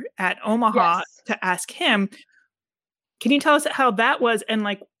Roger at Omaha to ask him. Can you tell us how that was? And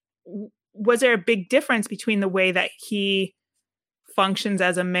like, was there a big difference between the way that he functions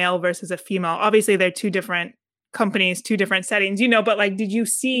as a male versus a female? Obviously they're 2 different companies, 2 different settings, but like, did you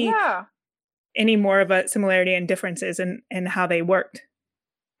see any more of a similarity and differences in how they worked?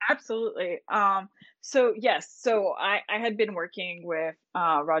 Absolutely. So yes, so I had been working with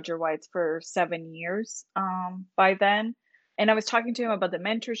Roger Weitz for 7 years by then. And I was talking to him about the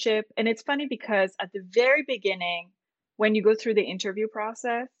mentorship. And it's funny because at the very beginning, when you go through the interview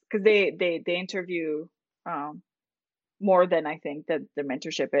process, because they interview more than I think that the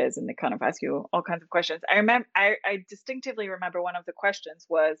mentorship is, and they kind of ask you all kinds of questions. I distinctively remember one of the questions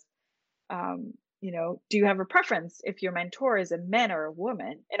was, do you have a preference if your mentor is a man or a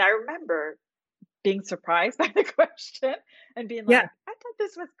woman? And I remember being surprised by the question and being like, I thought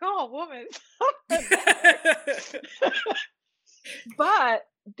this was called woman. But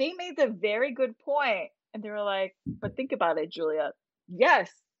they made the very good point, and they were like, but think about it, Julia.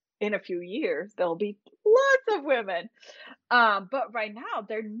 Yes, in a few years, there'll be lots of women. But right now,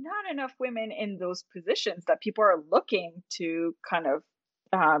 there are not enough women in those positions that people are looking to kind of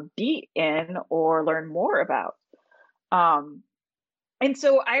be in or learn more about. And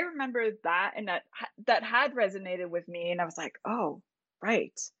so I remember that, and that had resonated with me. And I was like, oh,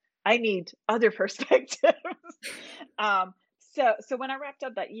 right. I need other perspectives. So when I wrapped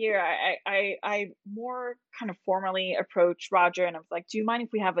up that year, I more kind of formally approached Roger, and I was like, do you mind if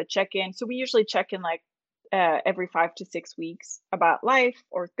we have a check-in? So we usually check in like every 5 to 6 weeks about life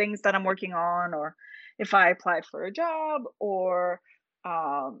or things that I'm working on, or if I applied for a job, or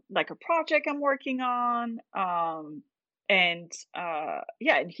like a project I'm working on. And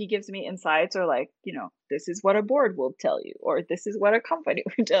he gives me insights, or like, this is what a board will tell you, or this is what a company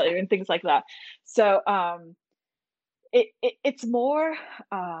will tell you, and things like that. So it's more,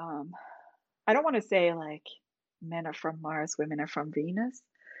 I don't want to say like men are from Mars, women are from Venus,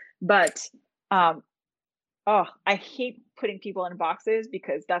 but I hate putting people in boxes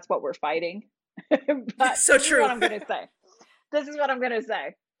because that's what we're fighting. But so true. This is what I'm going to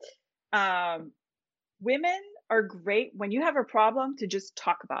say. Women are great when you have a problem to just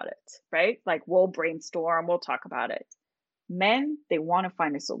talk about it, right? Like we'll brainstorm, we'll talk about it. Men, they want to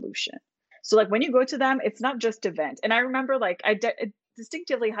find a solution. So like when you go to them, it's not just a vent. And I remember like I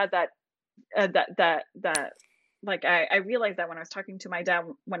distinctively had that like I realized that when I was talking to my dad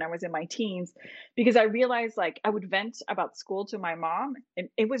when I was in my teens, because I realized like I would vent about school to my mom, and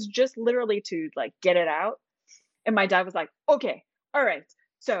it was just literally to like get it out. And my dad was like, okay, all right,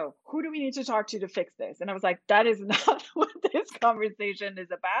 so who do we need to talk to fix this? And I was like, that is not what this conversation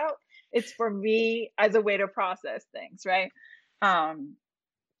is about. It's for me as a way to process things, right?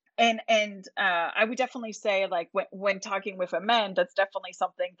 And I would definitely say like when talking with a man, that's definitely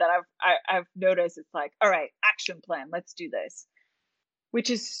something that I've noticed. It's like, all right, action plan, let's do this, which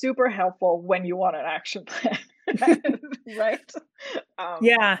is super helpful when you want an action plan, right?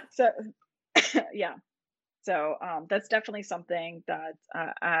 Yeah. So yeah. So that's definitely something that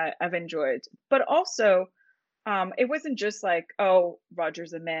I've enjoyed. But also, it wasn't just like, oh,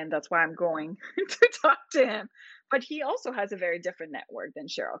 Roger's a man, that's why I'm going to talk to him. But he also has a very different network than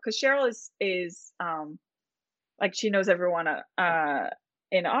Cheryl, because Cheryl is like she knows everyone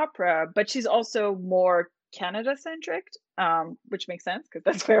in opera, but she's also more Canada centric, which makes sense because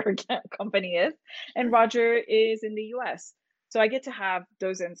that's where her company is. And Roger is in the US. So I get to have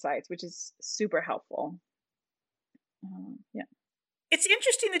those insights, which is super helpful. Yeah. It's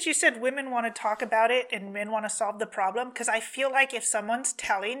interesting that you said women want to talk about it and men want to solve the problem, because I feel like if someone's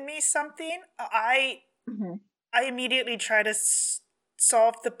telling me something, I immediately try to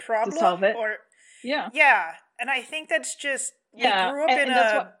solve the problem. To solve it. Or yeah. And I think that's just, we yeah. grew up in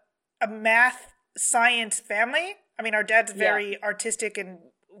a math science family. I mean, our dad's very artistic and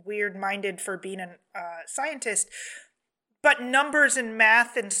weird-minded for being a scientist, but numbers and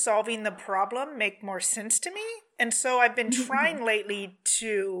math and solving the problem make more sense to me. And so I've been trying lately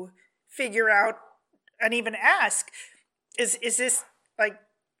to figure out and even ask, is this like,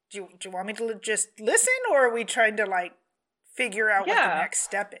 do you want me to just listen, or are we trying to like figure out what the next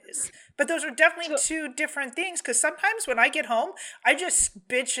step is? But those are definitely two different things, because sometimes when I get home, I just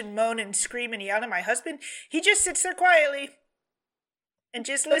bitch and moan and scream and yell at my husband. He just sits there quietly and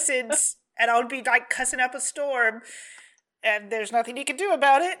just listens, and I'll be like cussing up a storm, and there's nothing he can do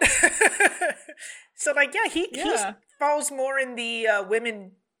about it. So like, he falls more in the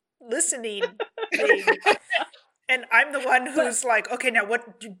women listening thing. And I'm the one who's like, okay, now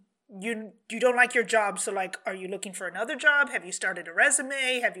what, you don't like your job, so like, are you looking for another job? Have you started a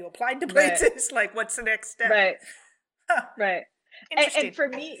resume? Have you applied to places? Right. Like, what's the next step? Right. Huh. Right. And for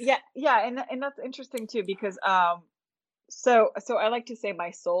me, and that's interesting too, because so I like to say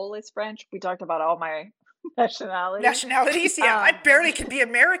my soul is French. We talked about all my nationalities. Yeah. I barely can be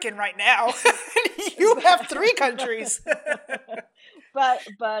American right now. You have 3 countries. but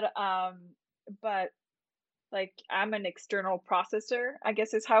like I'm an external processor, I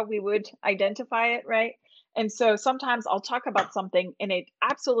guess is how we would identify it, right? And so sometimes I'll talk about something and it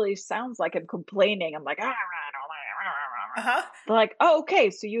absolutely sounds like I'm complaining. I'm like, like, oh,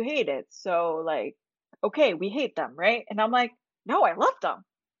 okay, so you hate it. So like, okay, we hate them, right? And I'm like, no, I love them.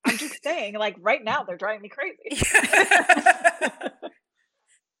 I'm just saying, like, right now they're driving me crazy.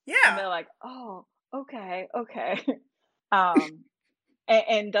 And they're like, oh, okay.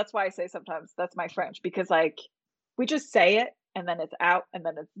 And that's why I say sometimes that's my French, because like we just say it and then it's out and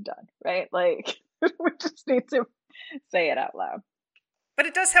then it's done, right? Like we just need to say it out loud. But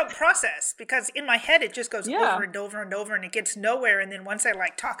it does help process, because in my head it just goes over and over and over and it gets nowhere. And then once I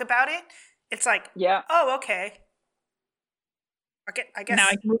like talk about it, it's like, oh, okay. Okay, I guess now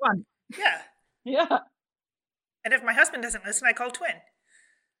I can move on. Yeah. And if my husband doesn't listen, I call Twin.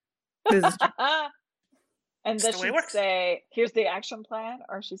 And does she say, here's the action plan?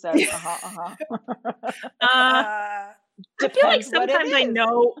 Or she says, I feel like sometimes I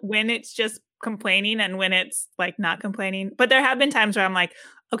know when it's just complaining and when it's like not complaining. But there have been times where I'm like,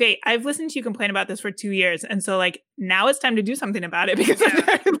 okay, I've listened to you complain about this for 2 years. And so like now it's time to do something about it, because I'm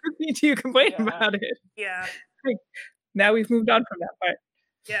tired of listening to you complain about it. Yeah. Like, now we've moved on from that part.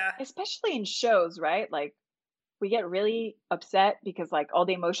 Yeah. Especially in shows, right? Like we get really upset because like all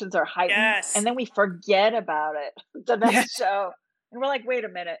the emotions are heightened, and then we forget about it the next show, and we're like, wait a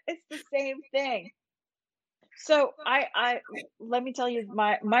minute, it's the same thing. So I let me tell you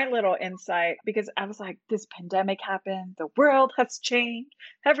my little insight, because I was like, this pandemic happened, the world has changed,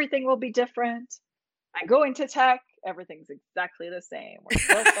 everything will be different. I go into tech, everything's exactly the same. We're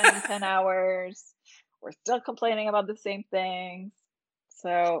still spending 10 hours. We're still complaining about the same things.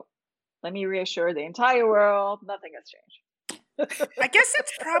 So let me reassure the entire world, nothing has changed. I guess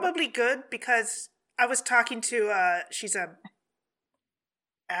it's probably good, because I was talking to, she's a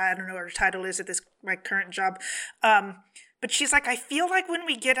I don't know what her title is at my current job. But she's like, I feel like when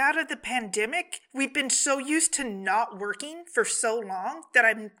we get out of the pandemic, we've been so used to not working for so long that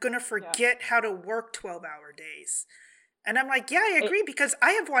I'm going to forget how to work 12-hour days. And I'm like, yeah, I agree, because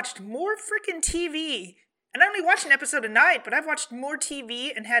I have watched more freaking TV. And I only watched an episode a night, but I've watched more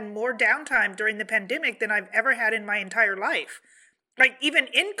TV and had more downtime during the pandemic than I've ever had in my entire life. Like, even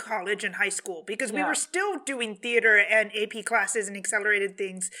in college and high school, because we were still doing theater and AP classes and accelerated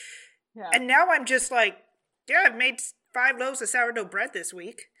things. Yeah. And now I'm just like, yeah, I've made 5 loaves of sourdough bread this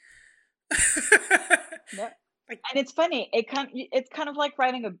week. And it's funny. It's kind of like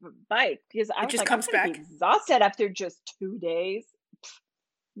riding a bike, because I was like, I'm back exhausted after just 2 days.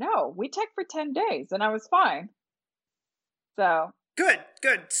 No, we took for 10 days, and I was fine. So good.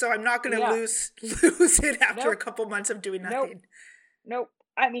 So I'm not going to lose it after a couple months of doing nothing. Nope.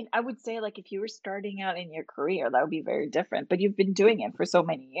 I mean, I would say, like, if you were starting out in your career, that would be very different. But you've been doing it for so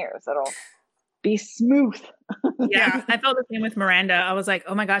many years, it'll be smooth. Yeah, I felt the same with Miranda. I was like,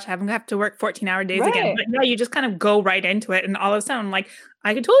 oh my gosh, I haven't got to work 14-hour days again. But yeah, you just kind of go right into it. And all of a sudden, I'm like,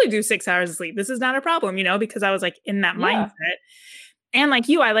 I could totally do 6 hours of sleep. This is not a problem, because I was like in that mindset. And like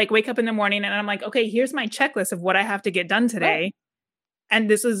you, I like wake up in the morning and I'm like, okay, here's my checklist of what I have to get done today. Right. And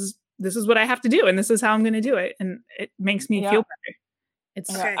this is what I have to do. And this is how I'm going to do it. And it makes me feel better.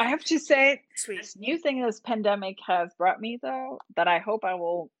 I have to say, this new thing this pandemic has brought me, though, that I hope I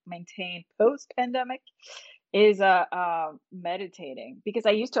will maintain post-pandemic, is meditating. Because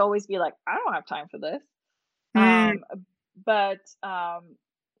I used to always be like, I don't have time for this. But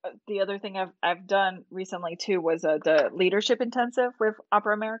the other thing I've done recently, too, was the leadership intensive with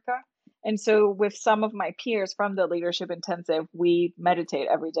Opera America. And so with some of my peers from the leadership intensive, we meditate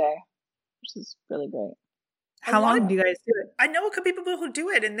every day, which is really great. How long do you guys do it? I know a couple people who do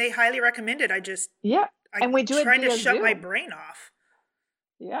it, and they highly recommend it. And we do it trying to shut Zoom. My brain off.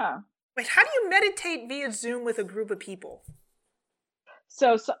 Yeah. Wait, how do you meditate via Zoom with a group of people?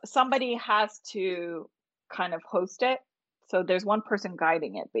 So somebody has to kind of host it. So there's one person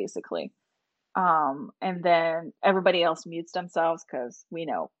guiding it, basically. And then everybody else mutes themselves, because we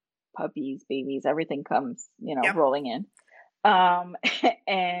know puppies, babies, everything comes, rolling in.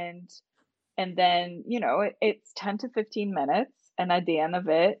 And then, it's 10 to 15 minutes. And at the end of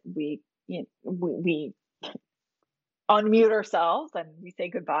it, we unmute ourselves and we say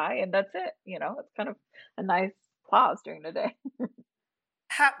goodbye, and that's it. It's kind of a nice pause during the day.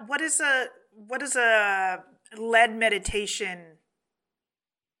 What is a led meditation?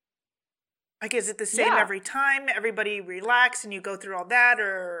 Like, is it the same every time? Everybody relax and you go through all that,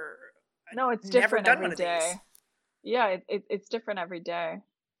 or no? It's different every day. Yeah, it's different every day.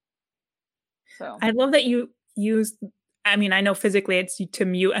 So I love that you use, I mean, I know physically it's to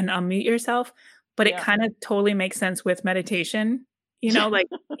mute and unmute yourself, but it kind of totally makes sense with meditation. Like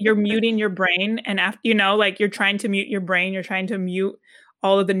you're muting your brain, and after, like you're trying to mute your brain, you're trying to mute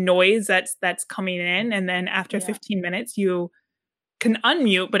all of the noise that's coming in. And then after 15 minutes, you can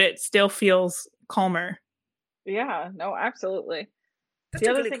unmute, but it still feels calmer. Yeah, no, absolutely. That's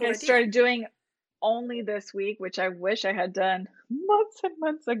the other really thing cool I started doing only this week, which I wish I had done months and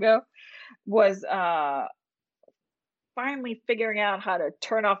months ago, was finally figuring out how to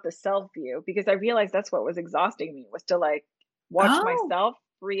turn off the self view, because I realized that's what was exhausting me, was to like watch myself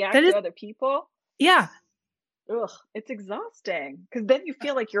react to other people. Yeah. Ugh, it's exhausting, because then you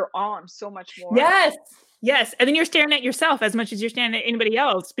feel like you're on so much more. Yes. And then you're staring at yourself as much as you're staring at anybody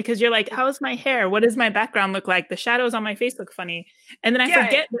else, because you're like, how's my hair? What does my background look like? The shadows on my face look funny. And then I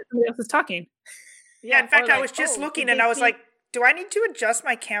forget that somebody else is talking. Yeah, in fact, I was just looking and I was like, do I need to adjust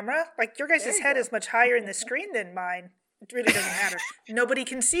my camera? Like, your guys' head is much higher in the screen than mine. It really doesn't matter. Nobody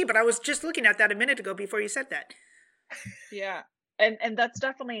can see, but I was just looking at that a minute ago before you said that. Yeah. And that's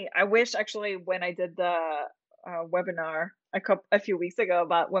definitely, I wish actually when I did the webinar a few weeks ago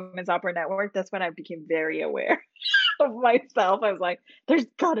about Women's Opera Network, that's when I became very aware of myself. I was like, there's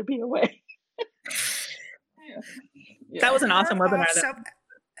got to be a way. That was an awesome webinar.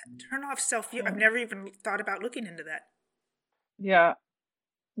 Turn off self-view. I've never even thought about looking into that. Yeah.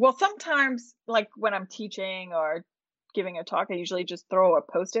 Well, sometimes, like when I'm teaching or giving a talk, I usually just throw a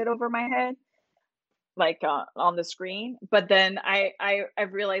Post-it over my head, like on the screen. But then I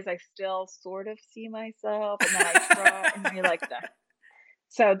realize I still sort of see myself, and then I draw, and you're like, that.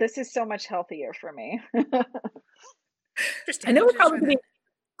 So this is so much healthier for me. I know we're probably getting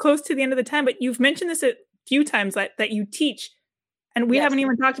close to the end of the time, but you've mentioned this a few times that you teach. And we haven't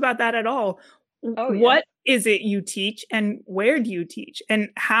even talked about that at all. Oh, yeah. What is it you teach, and where do you teach, and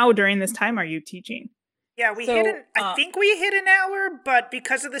how during this time are you teaching? Yeah, I think we hit an hour, but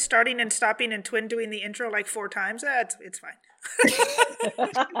because of the starting and stopping and Twin doing the intro like 4 times, it's fine.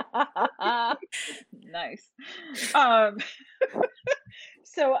 Nice.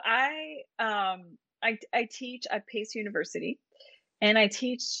 So I teach at Pace University, and I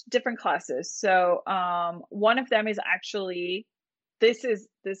teach different classes. So one of them is actually this is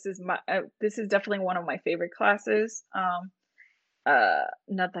definitely one of my favorite classes.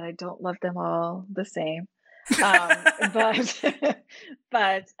 Not that I don't love them all the same.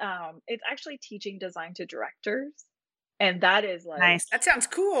 But it's actually teaching design to directors, and that is like nice. That sounds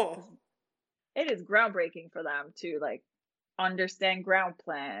cool. It is groundbreaking for them to like understand ground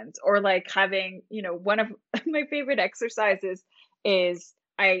plans, or like having, one of my favorite exercises is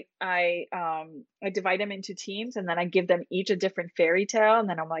I divide them into teams, and then I give them each a different fairy tale, and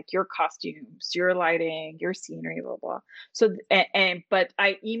then I'm like, your costumes, your lighting, your scenery, blah blah. So but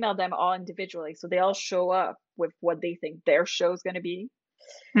I email them all individually, so they all show up with what they think their show is going to be,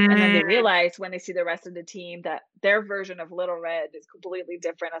 and then they realize when they see the rest of the team that their version of Little Red is completely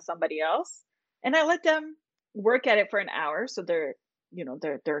different as somebody else, and I let them work at it for an hour, so they're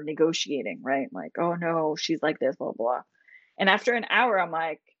negotiating, right? Like, oh no, she's like this, blah blah. And after an hour, I'm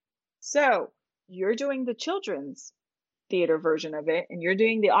like, so you're doing the children's theater version of it, and you're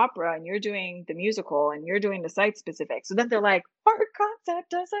doing the opera, and you're doing the musical, and you're doing the site specific. So then they're like, our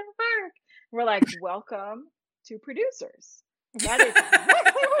concept doesn't work. We're like, welcome to producers. That is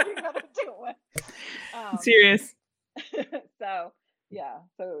exactly what you're going to do. Serious. So yeah,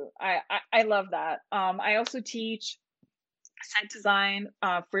 so I love that. I also teach set design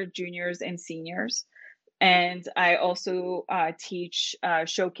for juniors and seniors. And I also teach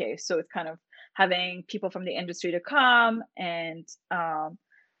showcase. So it's kind of having people from the industry to come and kind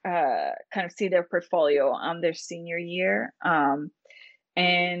of see their portfolio on their senior year.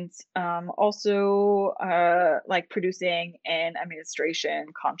 And also like producing and administration,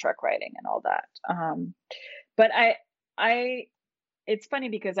 contract writing, and all that. But it's funny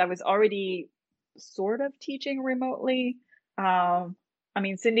because I was already sort of teaching remotely. I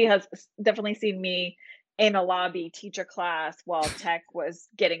mean, Cindy has definitely seen me in a lobby teach a class while tech was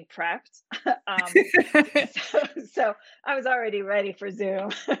getting prepped. So I was already ready for Zoom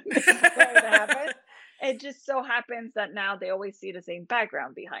before it happened. It just so happens that now they always see the same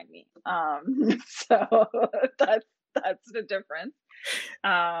background behind me. So that's the difference.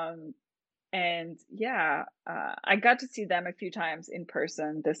 And yeah, I got to see them a few times in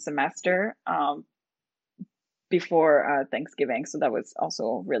person this semester before Thanksgiving. So that was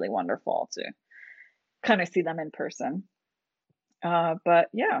also really wonderful to kind of see them in person. But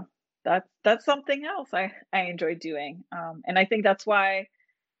yeah, that's something else I enjoy doing. And I think that's why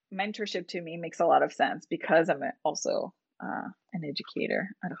mentorship to me makes a lot of sense, because I'm also an educator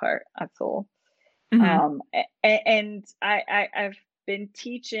at heart, at soul. Mm-hmm. And I've been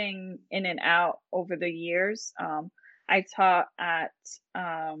teaching in and out over the years. I taught at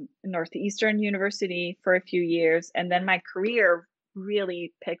Northeastern University for a few years, and then my career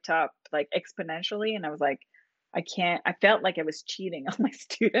really picked up like exponentially, and I was like, I felt like I was cheating on my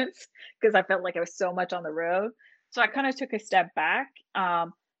students because I felt like I was so much on the road. So I kind of took a step back.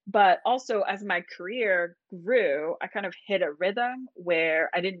 But also as my career grew, I kind of hit a rhythm where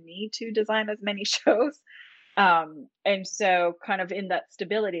I didn't need to design as many shows. And so kind of in that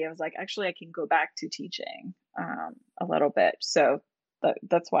stability, I was like, actually, I can go back to teaching a little bit. So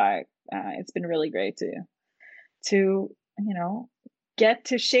that's why it's been really great to get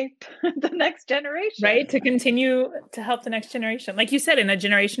to shape the next generation. Right. To continue to help the next generation. Like you said, in a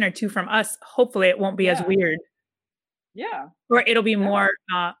generation or two from us, hopefully it won't be as weird. Yeah. Or it'll be more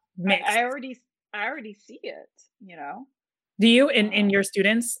mixed. I already see it, Do you in your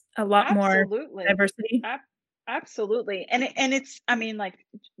students a lot absolutely. More diversity? Absolutely. And it's, I mean, like,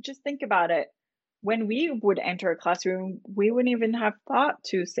 just think about it. When we would enter a classroom, we wouldn't even have thought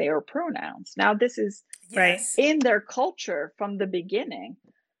to say our pronouns. Now this is right in their culture from the beginning.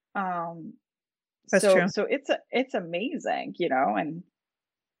 That's true. So it's amazing, and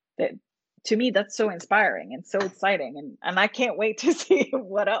that, to me, that's so inspiring and so exciting, and I can't wait to see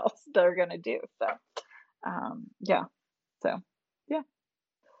what else they're gonna do. So yeah.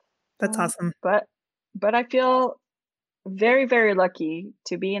 That's awesome. But I feel very, very lucky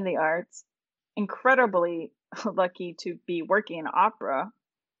to be in the arts, incredibly lucky to be working in opera.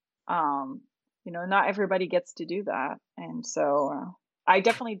 Not everybody gets to do that. And so I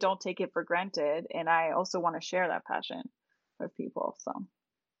definitely don't take it for granted. And I also want to share that passion with people. So,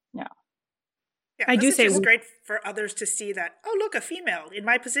 yeah. I do say it's great for others to see that, oh, look, a female in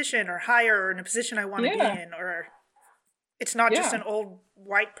my position or higher, or in a position I want to be in, or it's not just an old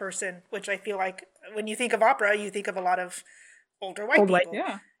white person, which I feel like when you think of opera, you think of a lot of older white people.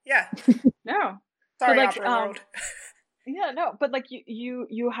 Yeah. Yeah. No. Sorry, so, like, opera world. Yeah, no, but like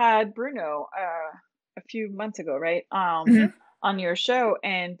you had Bruno a few months ago, right? Mhm. On your show,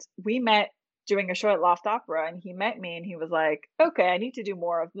 and we met doing a show at Loft Opera, and he met me and he was like, "Okay, I need to do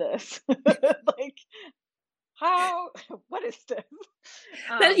more of this." Like, how what is this?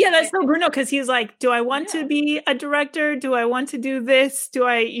 Yeah, that's And, so Bruno because he's like, do I want to yeah, be a director? Do I want to do this? Do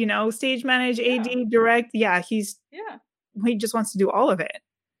I, stage manage, yeah, AD, direct? Yeah, yeah. he just wants to do all of it.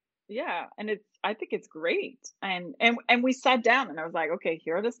 Yeah, and I think it's great. And we sat down and I was like, okay,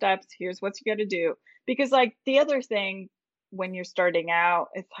 here are the steps. Here's what you got to do. Because like the other thing when you're starting out,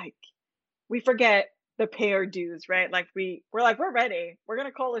 it's like we forget the pay our dues, right? Like we're like we're ready. We're going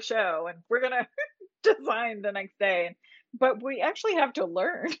to call a show and we're going to design the next day. But we actually have to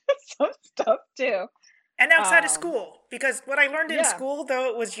learn some stuff too. And outside of Um school, because what I learned in yeah, school, though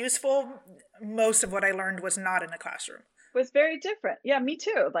it was useful, most of what I learned was not in the classroom. was very different. Yeah, me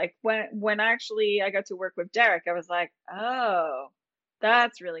too. Like when actually I got to work with Derek, I was like, oh,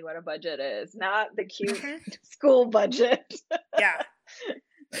 that's really what a budget is, not the cute school budget. Yeah.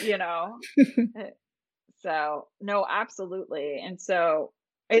 You know. So no, absolutely. And so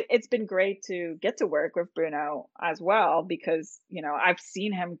it's been great to get to work with Bruno as well because I've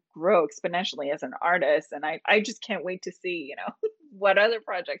seen him grow exponentially as an artist, and I just can't wait to see what other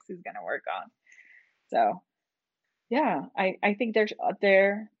projects he's going to work on. So yeah, I think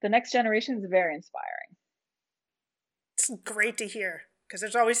the next generation is very inspiring. It's great to hear because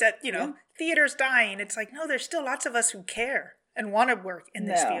there's always that, Yeah. theater's dying. It's like, no, there's still lots of us who care and want to work in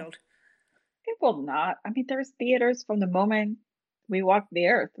this No, field. it will not. I mean, there's theaters from the moment we walk the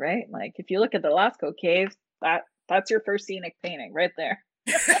earth, right? Like if you look at the Lascaux Cave, that's your first scenic painting right there.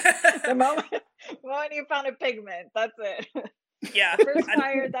 The moment you found a pigment, that's it. Yeah. The first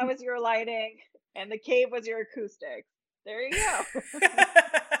fire, that was your lighting, and the cave was your acoustics. There you go.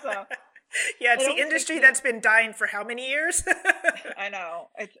 So yeah, it's it the always industry makes me, that's been dying for how many years? I know.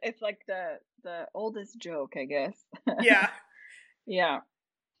 It's like the oldest joke, I guess. Yeah. Yeah.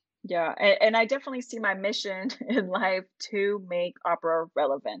 Yeah, and I definitely see my mission in life to make opera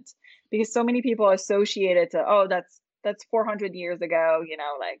relevant because so many people associate it to, oh, that's 400 years ago,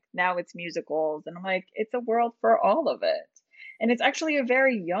 like now it's musicals, and I'm like, it's a world for all of it. And it's actually a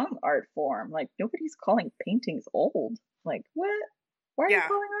very young art form. Like nobody's calling paintings old. Like, what? Why are you Yeah.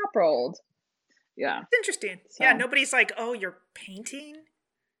 calling opera old? Yeah. It's interesting. So, Yeah, nobody's like, oh, you're painting?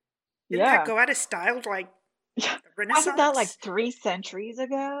 Didn't yeah. that go out of style like Yeah. the Renaissance? Wasn't that like 3 centuries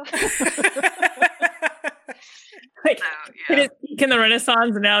ago? Like, Yeah. it is peak in the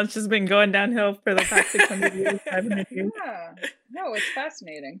Renaissance, and now it's just been going downhill for the past 600 years, 500 years. Yeah. No, it's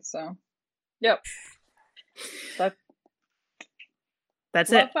fascinating. So, yep. That's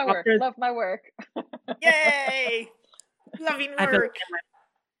Love it. my work. Love my work. Yay! Loving I feel work.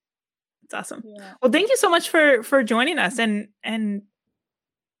 It's awesome. Yeah. Well, thank you so much for joining us and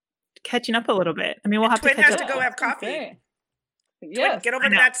catching up a little bit. I mean, we'll have Twin to catch has up. to go have coffee. Okay. Twin, Yes. get over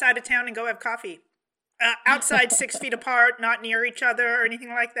to that side of town and go have coffee. Outside, 6 feet apart, not near each other or anything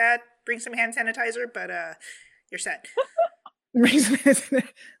like that. Bring some hand sanitizer, but you're set.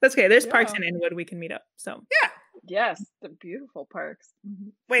 That's okay. There's parks Yeah. in Inwood we can meet up. So Yeah. Yes, the beautiful parks. Mm-hmm.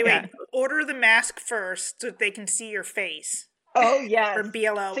 Wait. Yeah. Order the mask first so that they can see your face Oh yes. from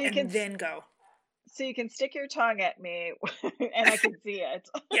BLO So you and can- then go. So you can stick your tongue at me and I can see it.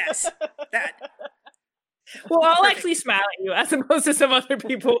 Yes, that. well, I'll Perfect. actually smile at you as opposed to some other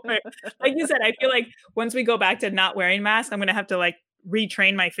people. Like you said, I feel like once we go back to not wearing masks, I'm going to have to like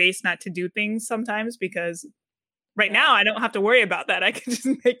retrain my face not to do things sometimes because right now I don't have to worry about that. I can just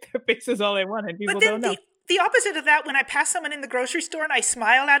make their faces all I want and people But then don't know. the opposite of that, when I pass someone in the grocery store and I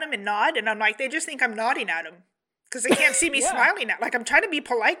smile at them and nod, and I'm like, they just think I'm nodding at them because they can't see me Yeah. smiling at. Like I'm trying to be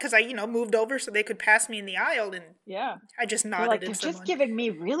polite because I, moved over so they could pass me in the aisle, and Yeah. I just You're nodded like, at you're someone. just giving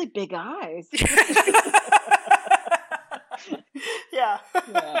me really big eyes. Yeah.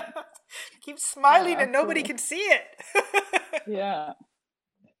 Yeah. Keep smiling Yeah, and nobody absolutely. can see it. Yeah.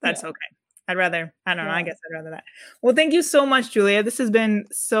 That's Yeah. okay. I don't know. I Yeah. guess I'd rather that. Well, thank you so much, Julia. This has been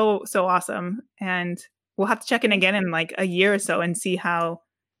so awesome. And we'll have to check in again in like a year or so and see how.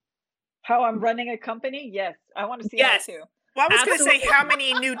 How I'm running a company? Yes. I want to see Yes. that too. Well, I was going to say Absolutely. how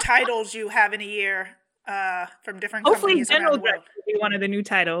many new titles you have in a year from different Hopefully, companies General around the world. Director will be one of the new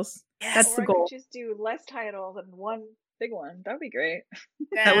titles. Yes. That's the Or I goal. could just do less titles and one big one. That would be great.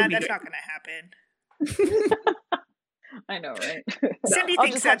 That would be That's great. not going to happen. I know, right? Cindy I'll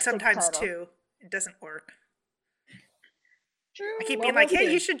thinks just that have 6 sometimes titles. too. It doesn't work. True. I keep Well, being like, we'll hey,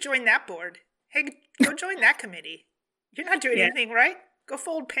 see. you should join that board. Hey, go join that committee. You're not doing Yeah. anything right. Go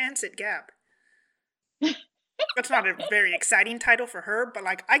fold pants at Gap. That's not a very exciting title for her, but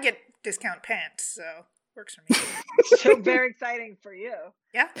like I get discount pants, so Works for me. So very exciting for you.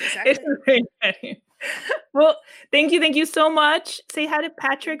 Yeah, exactly. It's very exciting. Well, thank you so much. Say hi to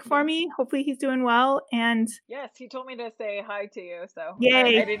Patrick for me. Hopefully he's doing well. And yes, he told me to say hi to you. So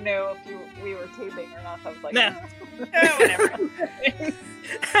yay. I didn't know if we were taping or not. So I was like, no. Whatever.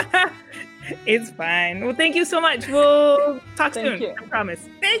 It's fine. Well, thank you so much. We'll talk Thank soon. you. I promise.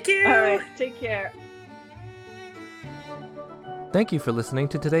 Thank you. all right, take care. Thank you for listening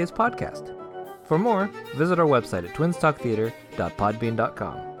to today's podcast. For more, visit our website at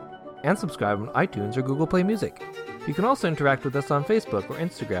twinstalktheater.podbean.com and subscribe on iTunes or Google Play Music. You can also interact with us on Facebook or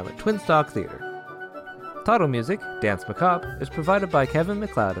Instagram at Twinstalk Theater. Title music, Dance Macabre, is provided by Kevin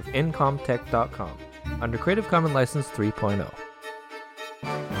MacLeod of Incomtech.com under Creative Commons License 3.0.